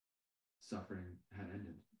suffering had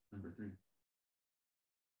ended? Number 3.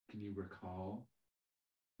 Can you recall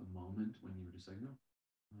a moment when you were just like, no,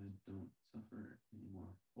 I don't suffer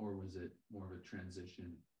anymore? Or was it more of a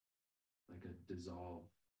transition, like a dissolve?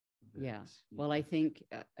 Yeah. Well, I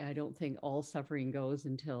don't think all suffering goes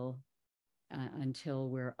until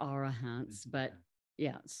we're arahants, but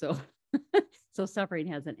yeah, so so suffering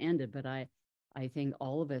hasn't ended, but I think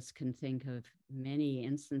all of us can think of many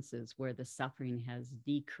instances where the suffering has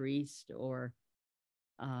decreased or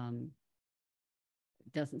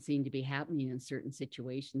doesn't seem to be happening in certain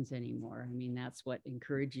situations anymore. I mean, that's what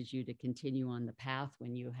encourages you to continue on the path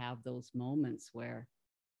when you have those moments where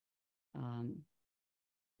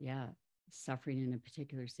suffering in a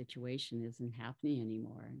particular situation isn't happening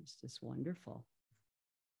anymore. It's just wonderful.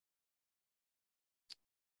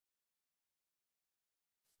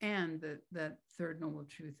 And that third noble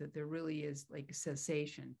truth, that there really is like a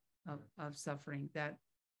cessation of suffering, that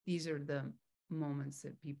these are the moments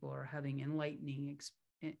that people are having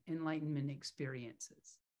enlightenment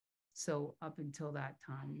experiences. So up until that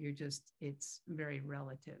time, it's very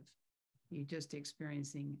relative. You're just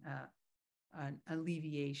experiencing an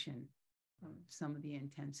alleviation of some of the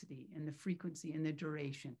intensity and the frequency and the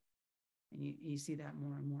duration. And you see that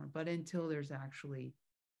more and more. But until there's actually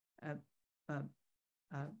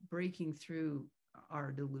breaking through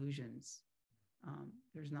our delusions,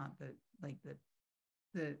 there's not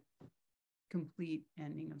the complete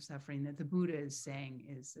ending of suffering that the Buddha is saying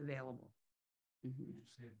is available. Mm-hmm. Would you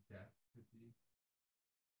say death could be?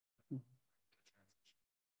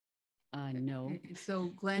 No.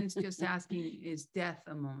 So Glenn's just asking, is death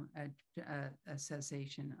a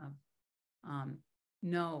cessation of?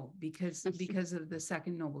 No, because of the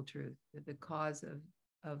second noble truth, that the cause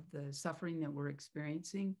of the suffering that we're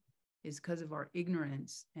experiencing is because of our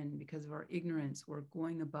ignorance, and because of our ignorance, we're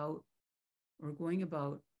going about.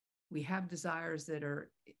 We have desires that are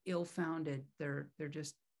ill-founded. They're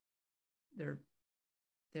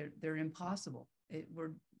impossible.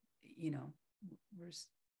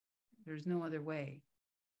 There's no other way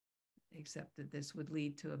except that this would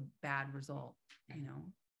lead to a bad result,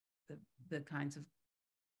 the kinds of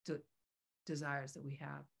desires that we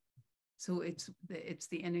have. So it's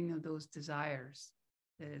the ending of those desires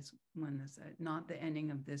that is when this, not the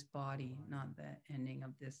ending of this body, not the ending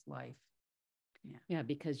of this life. Yeah,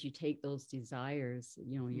 because you take those desires,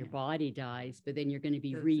 your body dies, but then you're going to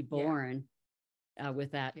be reborn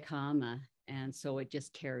with that karma. And so it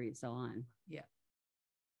just carries on. Yeah.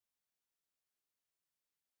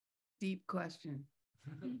 Deep question.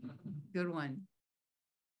 Good one.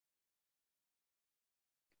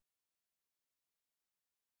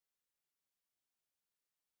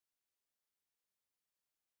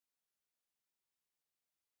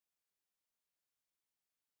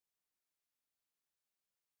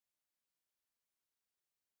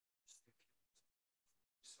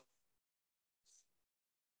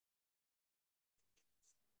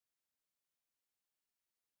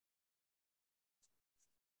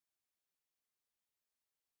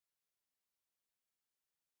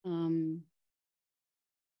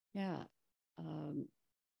 Yeah.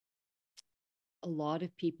 A lot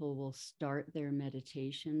of people will start their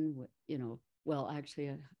meditation with, well,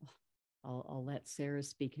 actually, I'll let Sarah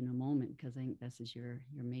speak in a moment because I think this is your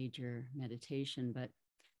major meditation. But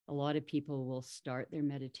a lot of people will start their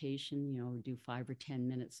meditation, do 5 or 10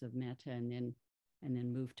 minutes of metta and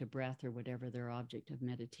then move to breath or whatever their object of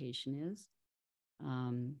meditation is.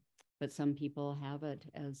 But some people have it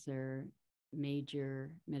as their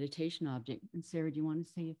major meditation object. And Sarah, do you want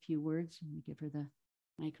to say a few words? And give her the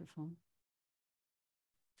microphone.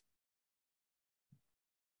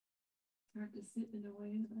 It's hard to sit in a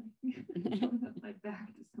way that I don't have my back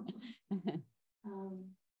to someone.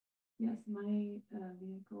 Yes, my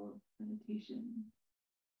vehicle of meditation,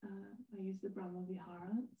 I use the Brahma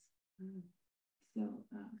Viharas. So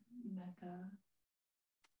metta,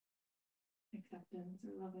 acceptance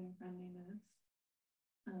or loving friendliness,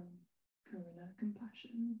 karuna,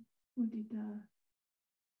 compassion, mudita,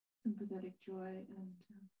 sympathetic joy, and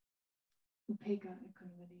upekkha,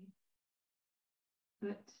 equanimity.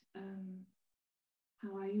 But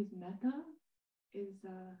how I use metta is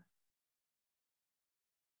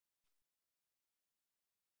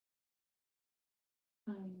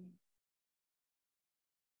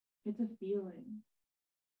it's a feeling,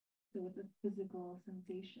 so it's a physical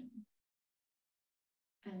sensation.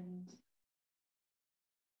 And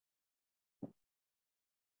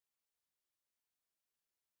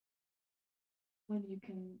when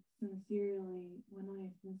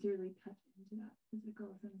I sincerely touch into that physical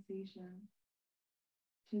sensation,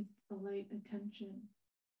 just a light attention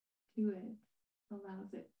to it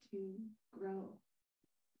allows it to grow.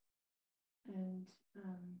 And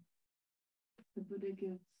the Buddha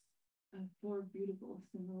gives 4 beautiful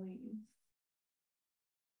similes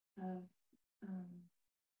of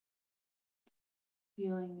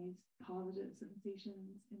feeling these positive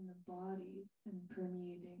sensations in the body and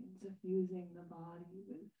permeating and suffusing the body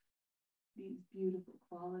with these beautiful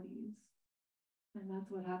qualities. And that's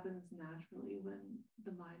what happens naturally when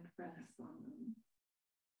the mind rests on them.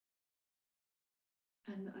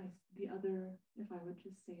 And if I would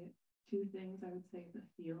just say it, 2 things, I would say the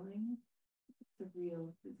feeling, it's a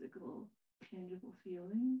real physical, tangible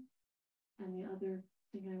feeling. And the other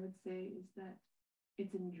thing I would say is that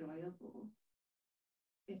it's enjoyable.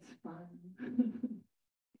 It's fun.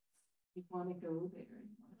 You want to go there,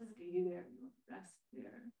 you want to stay there, you want to rest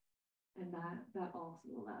there. And that also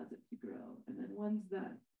allows it to grow. And then once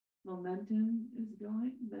that momentum is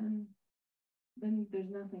going, then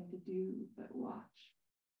there's nothing to do but watch.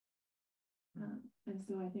 And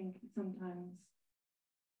so I think sometimes,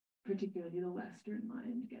 particularly the Western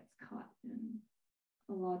mind, gets caught in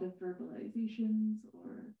a lot of verbalizations,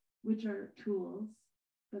 which are tools,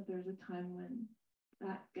 but there's a time when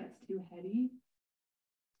that gets too heady,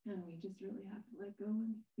 and we just really have to let go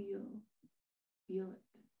and feel it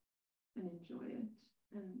and enjoy it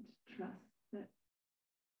and trust that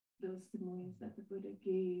those similes that the Buddha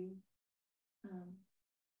gave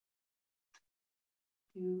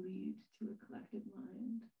do lead to a collected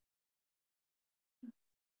mind.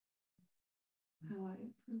 How I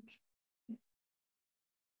approach it.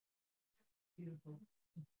 Beautiful.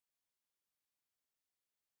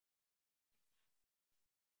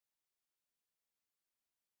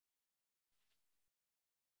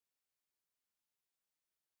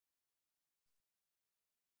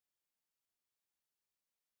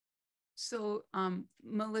 So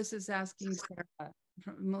Melissa's asking Sarah,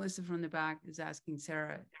 Melissa from the back is asking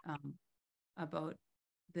Sarah about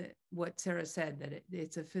what Sarah said, that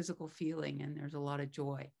it's a physical feeling and there's a lot of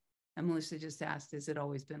joy. And Melissa just asked, has it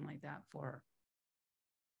always been like that for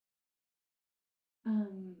her?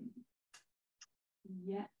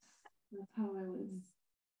 Yes, that's how I was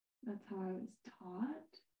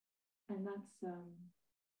taught. And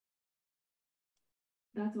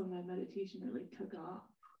that's when my meditation really took off,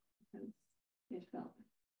 because it felt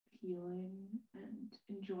healing and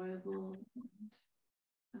enjoyable.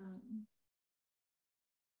 And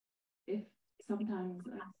if sometimes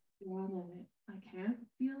I sit down and I can't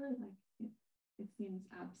feel it, like it seems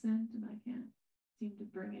absent and I can't seem to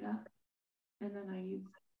bring it up, and then I use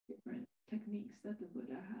different techniques that the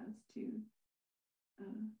Buddha has to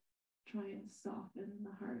try and soften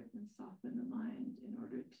the heart and soften the mind in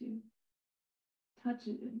order to touch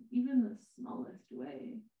it in even the smallest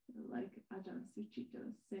way, like Ajahn Suchita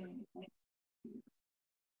was saying, like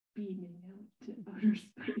beaming out to outer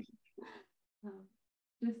space.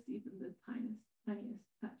 Just even the tiniest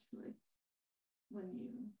touch, like when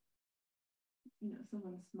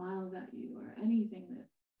someone smiles at you or anything that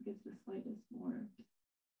gives the slightest warmth,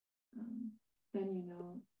 then you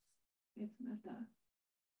know it's metta.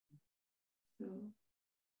 So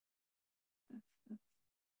that's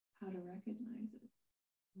how to recognize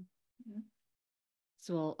it. Yeah.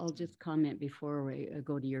 So I'll just comment before we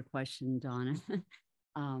go to your question, Donna,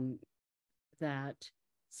 that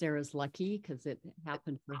Sarah's lucky because it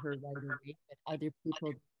happened for her right away, but other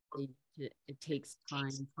people, it takes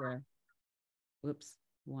time to, whoops,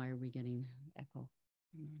 why are we getting echo?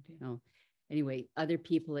 No. Anyway, other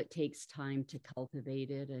people, it takes time to cultivate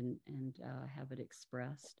it and have it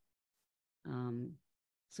expressed.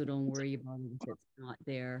 So don't worry about it if it's not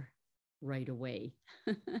there right away.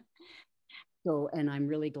 So, and I'm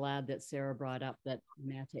really glad that Sarah brought up that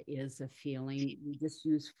metta is a feeling. We just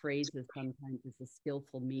use phrases sometimes as a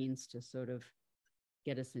skillful means to sort of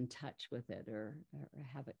get us in touch with it or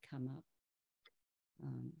have it come up.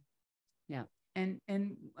 Yeah. And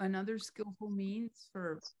another skillful means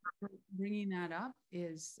for bringing that up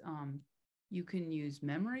is you can use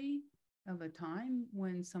memory of a time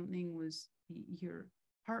when something was, your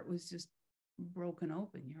heart was just broken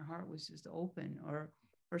open, your heart was just open, or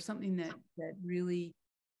something that really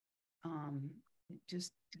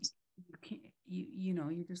just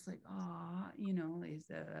you're just like, is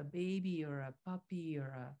a baby or a puppy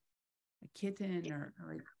or a kitten or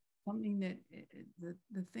something that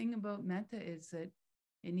the thing about metta is that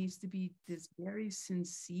it needs to be this very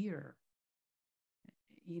sincere,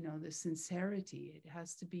 the sincerity. It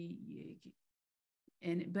has to be,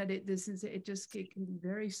 it can be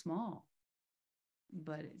very small,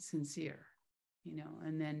 but it's sincere,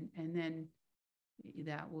 and then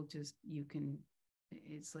that will just,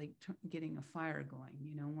 it's like getting a fire going,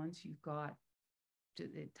 once you've got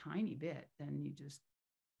a tiny bit, then you just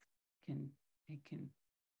it can.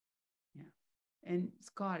 Yeah. And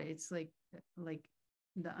Scott, it's like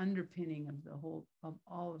the underpinning of the whole, of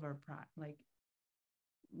all of our practice, like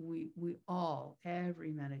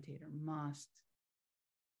every meditator must,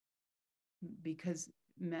 because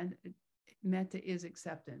metta is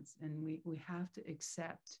acceptance, and we have to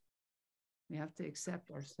accept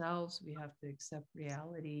ourselves, we have to accept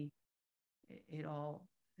reality, it all,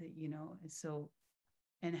 so,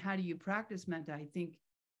 and how do you practice metta? I think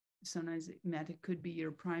sometimes metta could be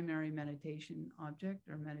your primary meditation object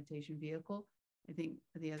or meditation vehicle. I think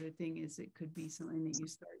the other thing is it could be something that you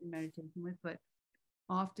start your meditation with, but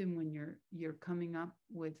often when you're coming up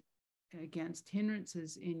with against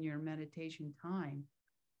hindrances in your meditation time,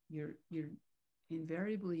 you're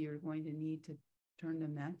invariably you're going to need to turn to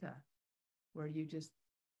metta, where you just,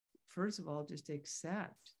 first of all, just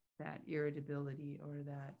accept that irritability or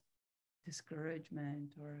that discouragement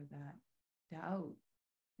or that doubt.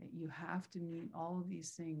 That you have to meet all of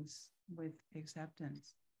these things with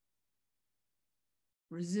acceptance.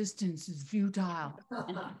 Resistance is futile.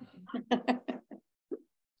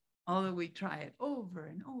 Although we try it over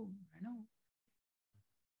and over and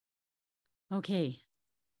over. Okay,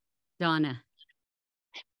 Donna.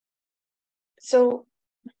 So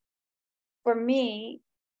for me,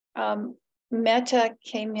 metta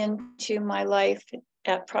came into my life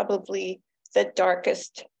at probably the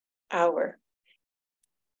darkest hour.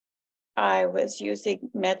 I was using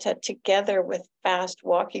metta together with fast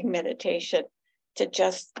walking meditation to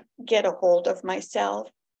just get a hold of myself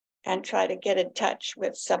and try to get in touch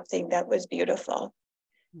with something that was beautiful.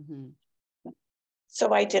 Mm-hmm.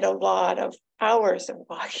 So I did a lot of hours of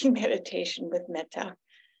walking meditation with metta.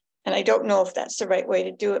 And I don't know if that's the right way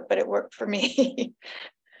to do it, but it worked for me.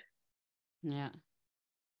 Yeah,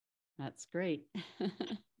 that's great.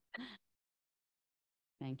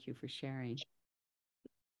 Thank you for sharing.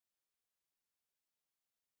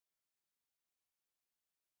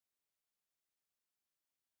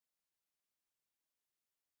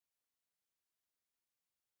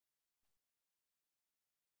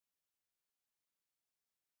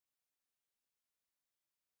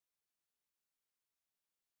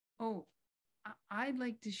 Oh, I'd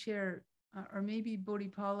like to share, or maybe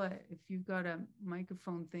Bodhipala, if you've got a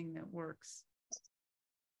microphone thing that works,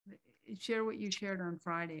 share what you shared on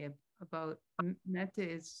Friday about metta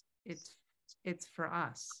is, it's for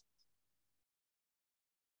us,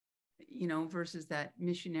 versus that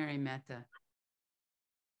missionary metta.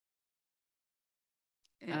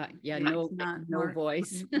 Yeah, it's no, not no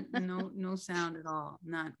voice. no sound at all.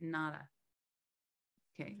 Nada.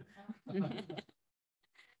 Okay.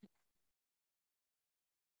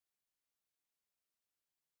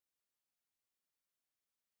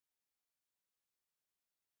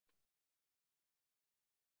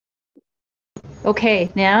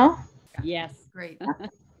 Okay, now? Yes. Great.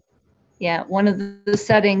 Yeah, one of the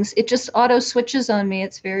settings, it just auto switches on me.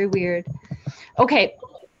 It's very weird. Okay.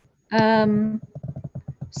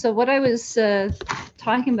 So what I was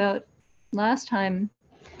talking about last time,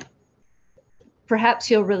 perhaps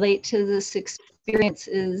you'll relate to this experience,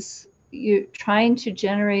 is you're trying to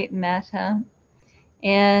generate metta,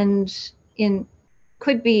 and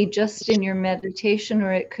could be just in your meditation,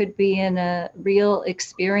 or it could be in a real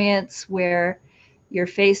experience where you're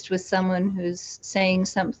faced with someone who's saying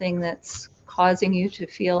something that's causing you to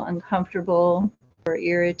feel uncomfortable or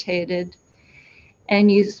irritated, and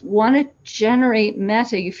you want to generate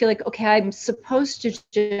metta. You feel like, okay, I'm supposed to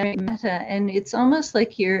generate metta, and it's almost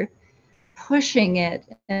like you're pushing it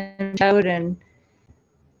and out and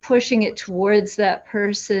pushing it towards that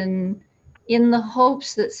person in the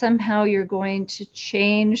hopes that somehow you're going to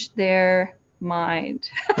change their mind,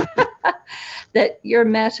 that your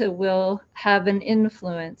metta will have an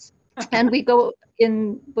influence. And we go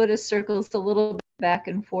in Buddhist circles a little bit back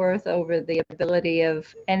and forth over the ability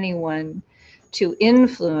of anyone to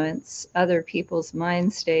influence other people's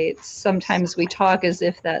mind states. Sometimes we talk as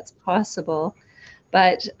if that's possible,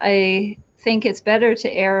 but I think it's better to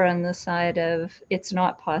err on the side of it's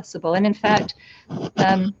not possible. And in fact,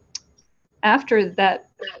 after that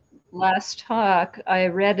last talk, I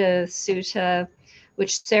read a sutta,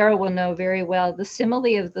 which Sarah will know very well, the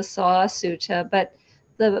simile of the Saw Sutta, but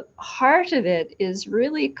the heart of it is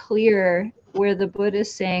really clear, where the Buddha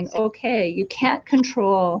is saying, okay, you can't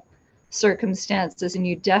control circumstances, and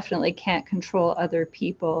you definitely can't control other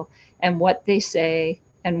people and what they say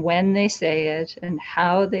and when they say it and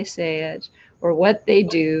how they say it or what they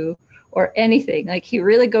do or anything. Like, he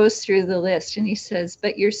really goes through the list, and he says,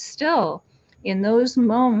 but you're still in those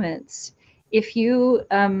moments, if you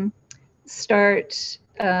start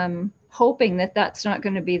hoping that that's not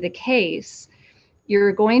going to be the case,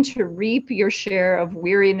 you're going to reap your share of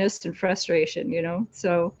weariness and frustration, you know?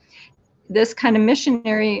 So this kind of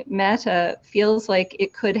missionary metta feels like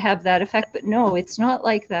it could have that effect, but no, it's not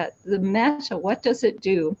like that. The metta, what does it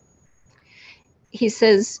do? He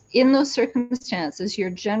says, in those circumstances, you're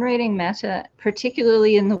generating metta,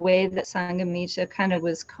 particularly in the way that Sanghamitta kind of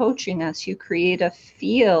was coaching us. You create a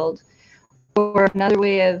field, or another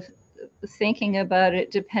way of thinking about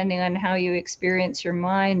it, depending on how you experience your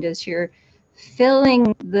mind, is you're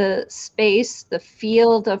filling the space, the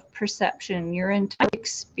field of perception, your entire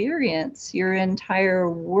experience, your entire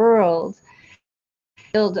world,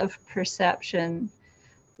 field of perception,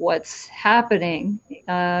 what's happening.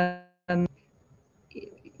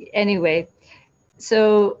 Anyway,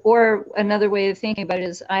 so, or another way of thinking about it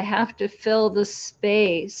is, I have to fill the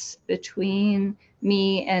space between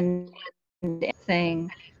me and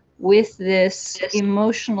thing with this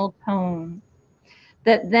emotional tone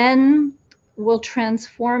that then will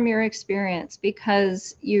transform your experience,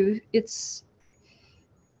 because it's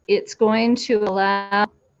going to allow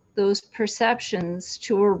those perceptions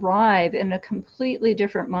to arrive in a completely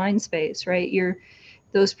different mind space, right?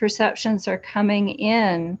 Those perceptions are coming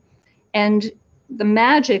in, and the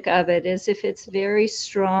magic of it is, if it's very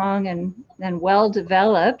strong and well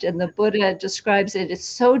developed, and the Buddha describes it as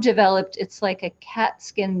so developed, it's like a cat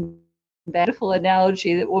skin, beautiful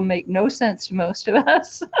analogy that will make no sense to most of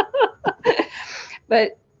us.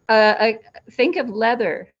 But I think of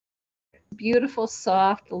leather, beautiful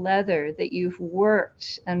soft leather that you've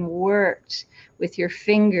worked and worked with your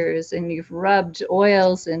fingers, and you've rubbed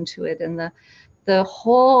oils into it, and the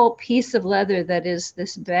whole piece of leather that is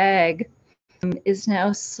this bag is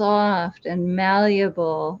now soft and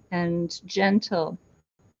malleable and gentle.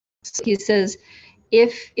 So he says,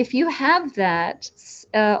 if you have that,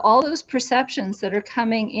 all those perceptions that are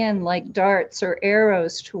coming in like darts or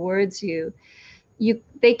arrows towards you,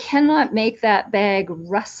 they cannot make that bag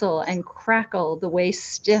rustle and crackle the way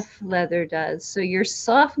stiff leather does. So you're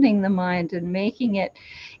softening the mind and making it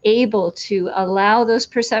able to allow those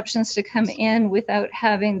perceptions to come in without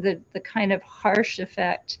having the kind of harsh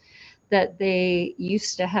effect that they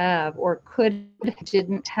used to have, or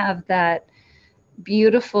didn't have that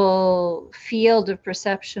beautiful field of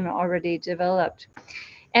perception already developed.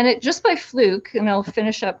 And it just by fluke, and I'll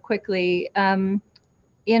finish up quickly, in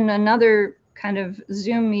another kind of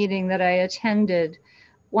Zoom meeting that I attended,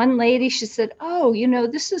 one lady, she said, oh, you know,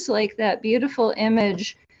 this is like that beautiful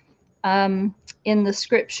image in the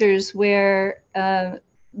scriptures where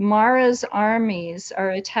Mara's armies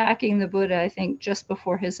are attacking the Buddha, I think, just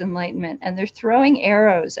before his enlightenment, and they're throwing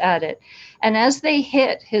arrows at it. And as they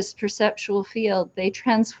hit his perceptual field, they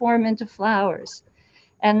transform into flowers.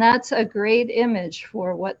 And that's a great image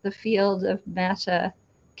for what the field of metta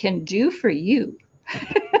can do for you.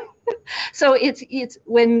 So it's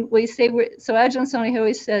when we say, so Ajahn Soni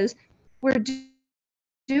always says, we're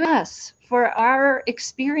do us for our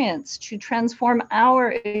experience, to transform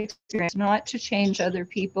our experience, not to change other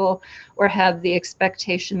people or have the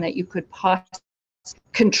expectation that you could possibly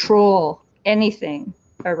control anything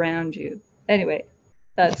around you. Anyway,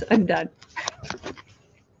 I'm done.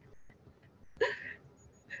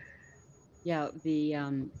 Yeah, the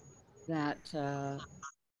that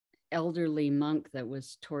elderly monk that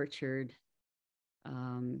was tortured,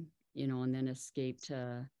 you know, and then escaped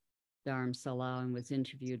Dharamsala and was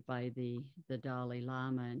interviewed by the Dalai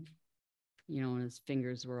Lama, and you know, and his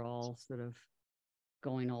fingers were all sort of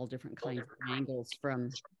going all different kinds of angles from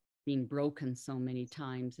being broken so many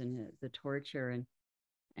times in the torture,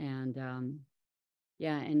 and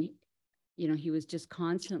yeah, and you know, he was just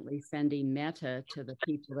constantly sending metta to the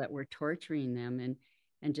people that were torturing them,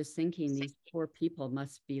 and just thinking these poor people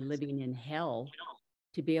must be living in hell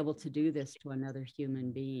to be able to do this to another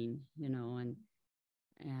human being, you know, and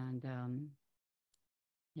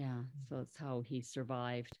yeah, so it's how he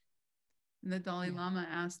survived. And the Dalai Lama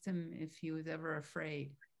asked him if he was ever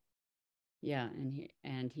afraid. Yeah,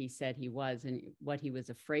 and he said he was, and what he was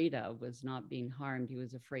afraid of was not being harmed. He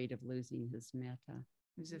was afraid of losing his metta.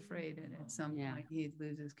 He was afraid that at some point he'd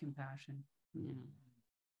lose his compassion. Yeah.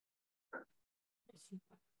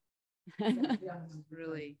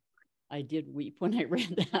 Really. I did weep when I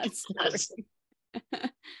read that story.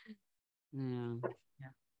 Yeah.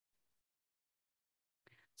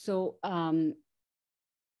 So I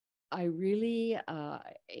really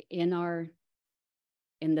in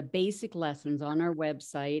the basic lessons on our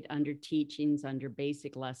website, under teachings, under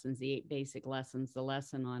basic lessons, the 8 basic lessons, the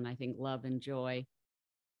lesson on, I think, love and joy.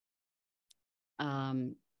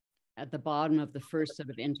 At the bottom of the first sort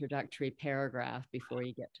of introductory paragraph before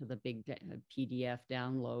you get to the big PDF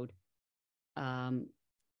download,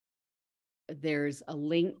 there's a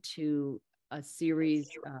link to a series,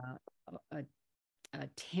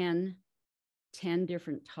 10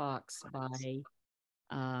 different talks by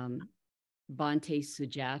Bhante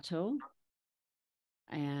Sujato,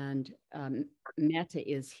 and metta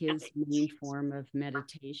is his main form of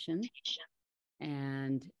meditation,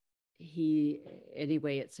 and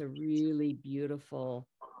anyway, it's a really beautiful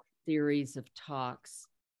series of talks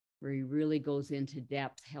where he really goes into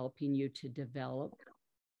depth helping you to develop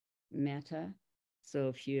metta. So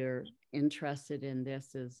if you're interested in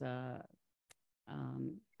this,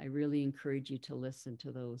 I really encourage you to listen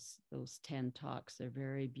to those 10 talks. They're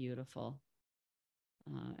very beautiful.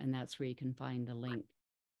 And that's where you can find the link.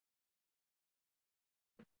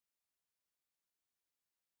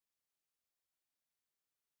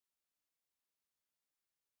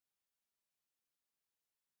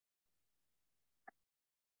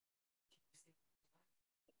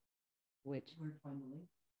 Which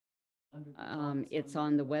it's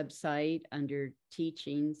on the website under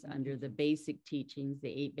teachings, under the basic teachings, the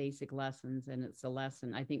 8 basic lessons, and it's a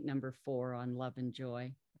lesson, I think, number 4 on love and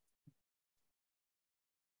joy.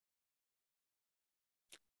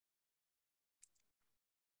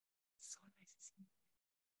 So nice to see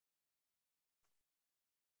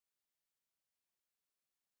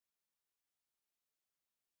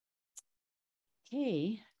you.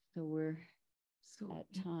 Okay, so we're at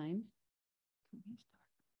time.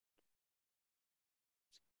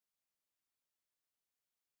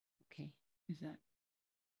 Okay. Is that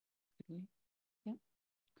good? Yeah.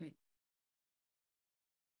 Great.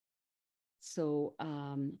 So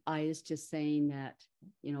I was just saying that,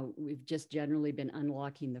 you know, we've just generally been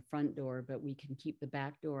unlocking the front door, but we can keep the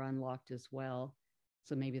back door unlocked as well.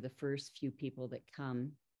 So maybe the first few people that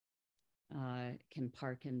come can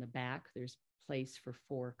park in the back. There's place for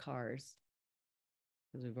 4 cars,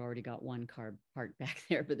 because we've already got 1 car parked back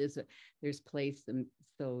there, but there's place.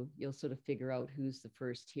 So you'll sort of figure out who's the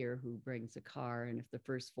first here, who brings a car. And if the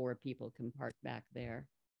first 4 people can park back there,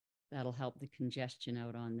 that'll help the congestion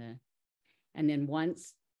out on the, and then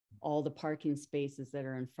once all the parking spaces that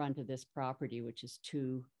are in front of this property, which is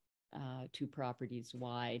 2 properties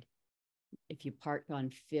wide, if you parked on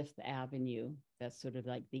 5th Avenue, that's sort of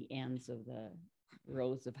like the ends of the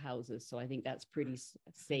rows of houses. So I think that's pretty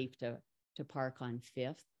safe to park on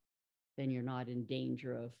 5th. Then you're not in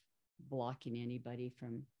danger of blocking anybody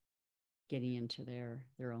from getting into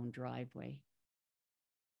their own driveway.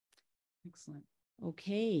 Excellent.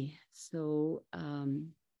 Okay, so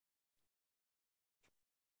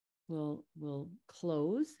we'll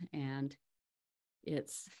close, and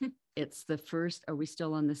it's the first. Are we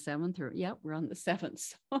still on the 7th? Or yeah, we're on the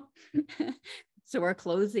 7th. So, so our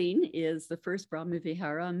closing is the first Brahma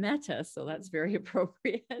Vihara on metta. So that's very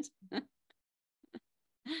appropriate.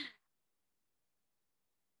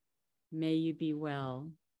 May you be well.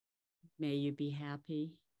 May you be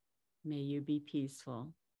happy. May you be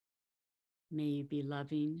peaceful. May you be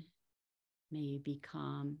loving. May you be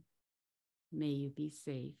calm. May you be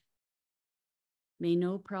safe. May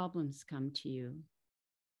no problems come to you.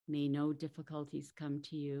 May no difficulties come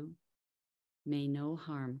to you. May no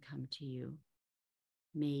harm come to you.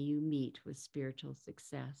 May you meet with spiritual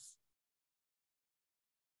success.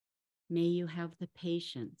 May you have the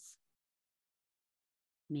patience.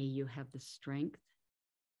 May you have the strength,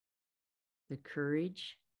 the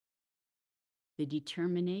courage, the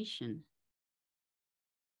determination,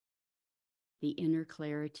 the inner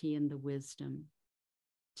clarity and the wisdom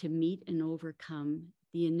to meet and overcome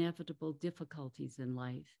the inevitable difficulties in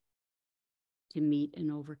life, to meet and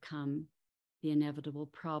overcome the inevitable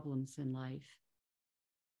problems in life,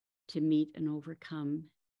 to meet and overcome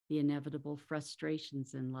the inevitable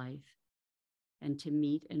frustrations in life, and to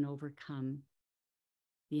meet and overcome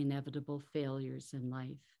the inevitable failures in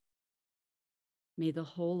life. May the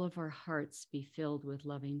whole of our hearts be filled with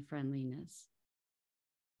loving friendliness.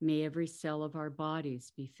 May every cell of our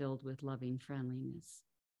bodies be filled with loving friendliness.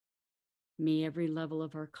 May every level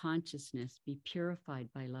of our consciousness be purified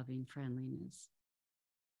by loving friendliness.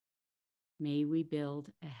 May we build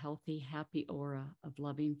a healthy, happy aura of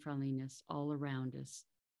loving friendliness all around us,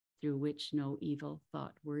 through which no evil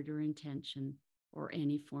thought, word, or intention, or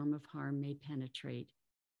any form of harm may penetrate,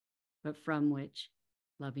 but from which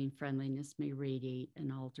loving friendliness may radiate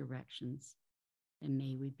in all directions, and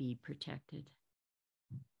may we be protected.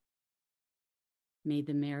 May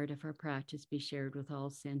the merit of our practice be shared with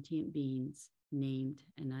all sentient beings, named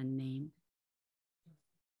and unnamed.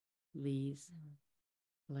 Lise,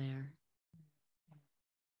 Blair.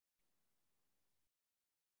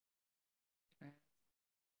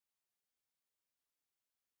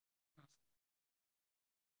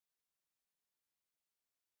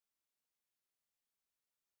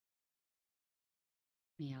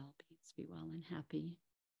 May all beings be well and happy.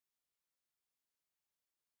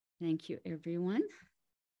 Thank you, everyone.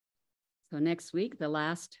 So next week, the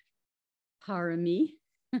last Pāramī.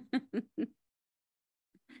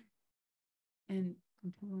 And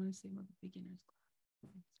I want to say about the beginners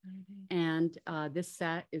class Saturday. And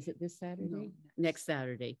is it this Saturday? No, next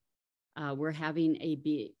Saturday. We're having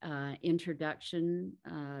a introduction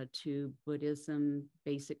to Buddhism,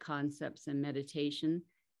 basic concepts and meditation.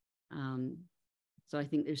 So I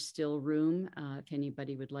think there's still room if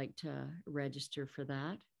anybody would like to register for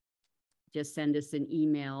that. Just send us an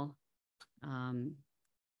email.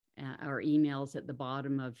 Our email's at the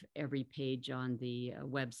bottom of every page on the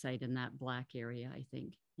website in that black area, I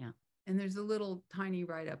think. Yeah. And there's a little tiny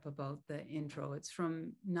write-up about the intro. It's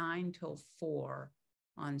from 9 till 4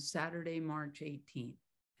 on Saturday, March 18th.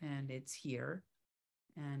 And it's here.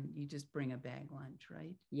 And you just bring a bag lunch,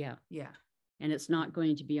 right? Yeah. Yeah. And it's not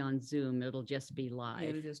going to be on Zoom. It'll just be live.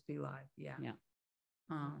 It'll just be live. Yeah. Yeah.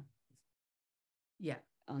 Yeah.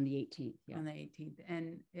 On the 18th. Yeah. On the 18th.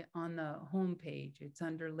 And on the homepage, it's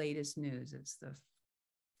under latest news. It's the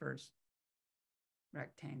first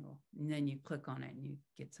rectangle. And then you click on it and you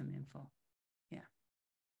get some info. Yeah.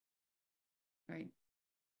 Right.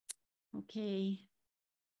 Okay.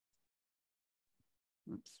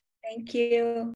 Oops. Thank you.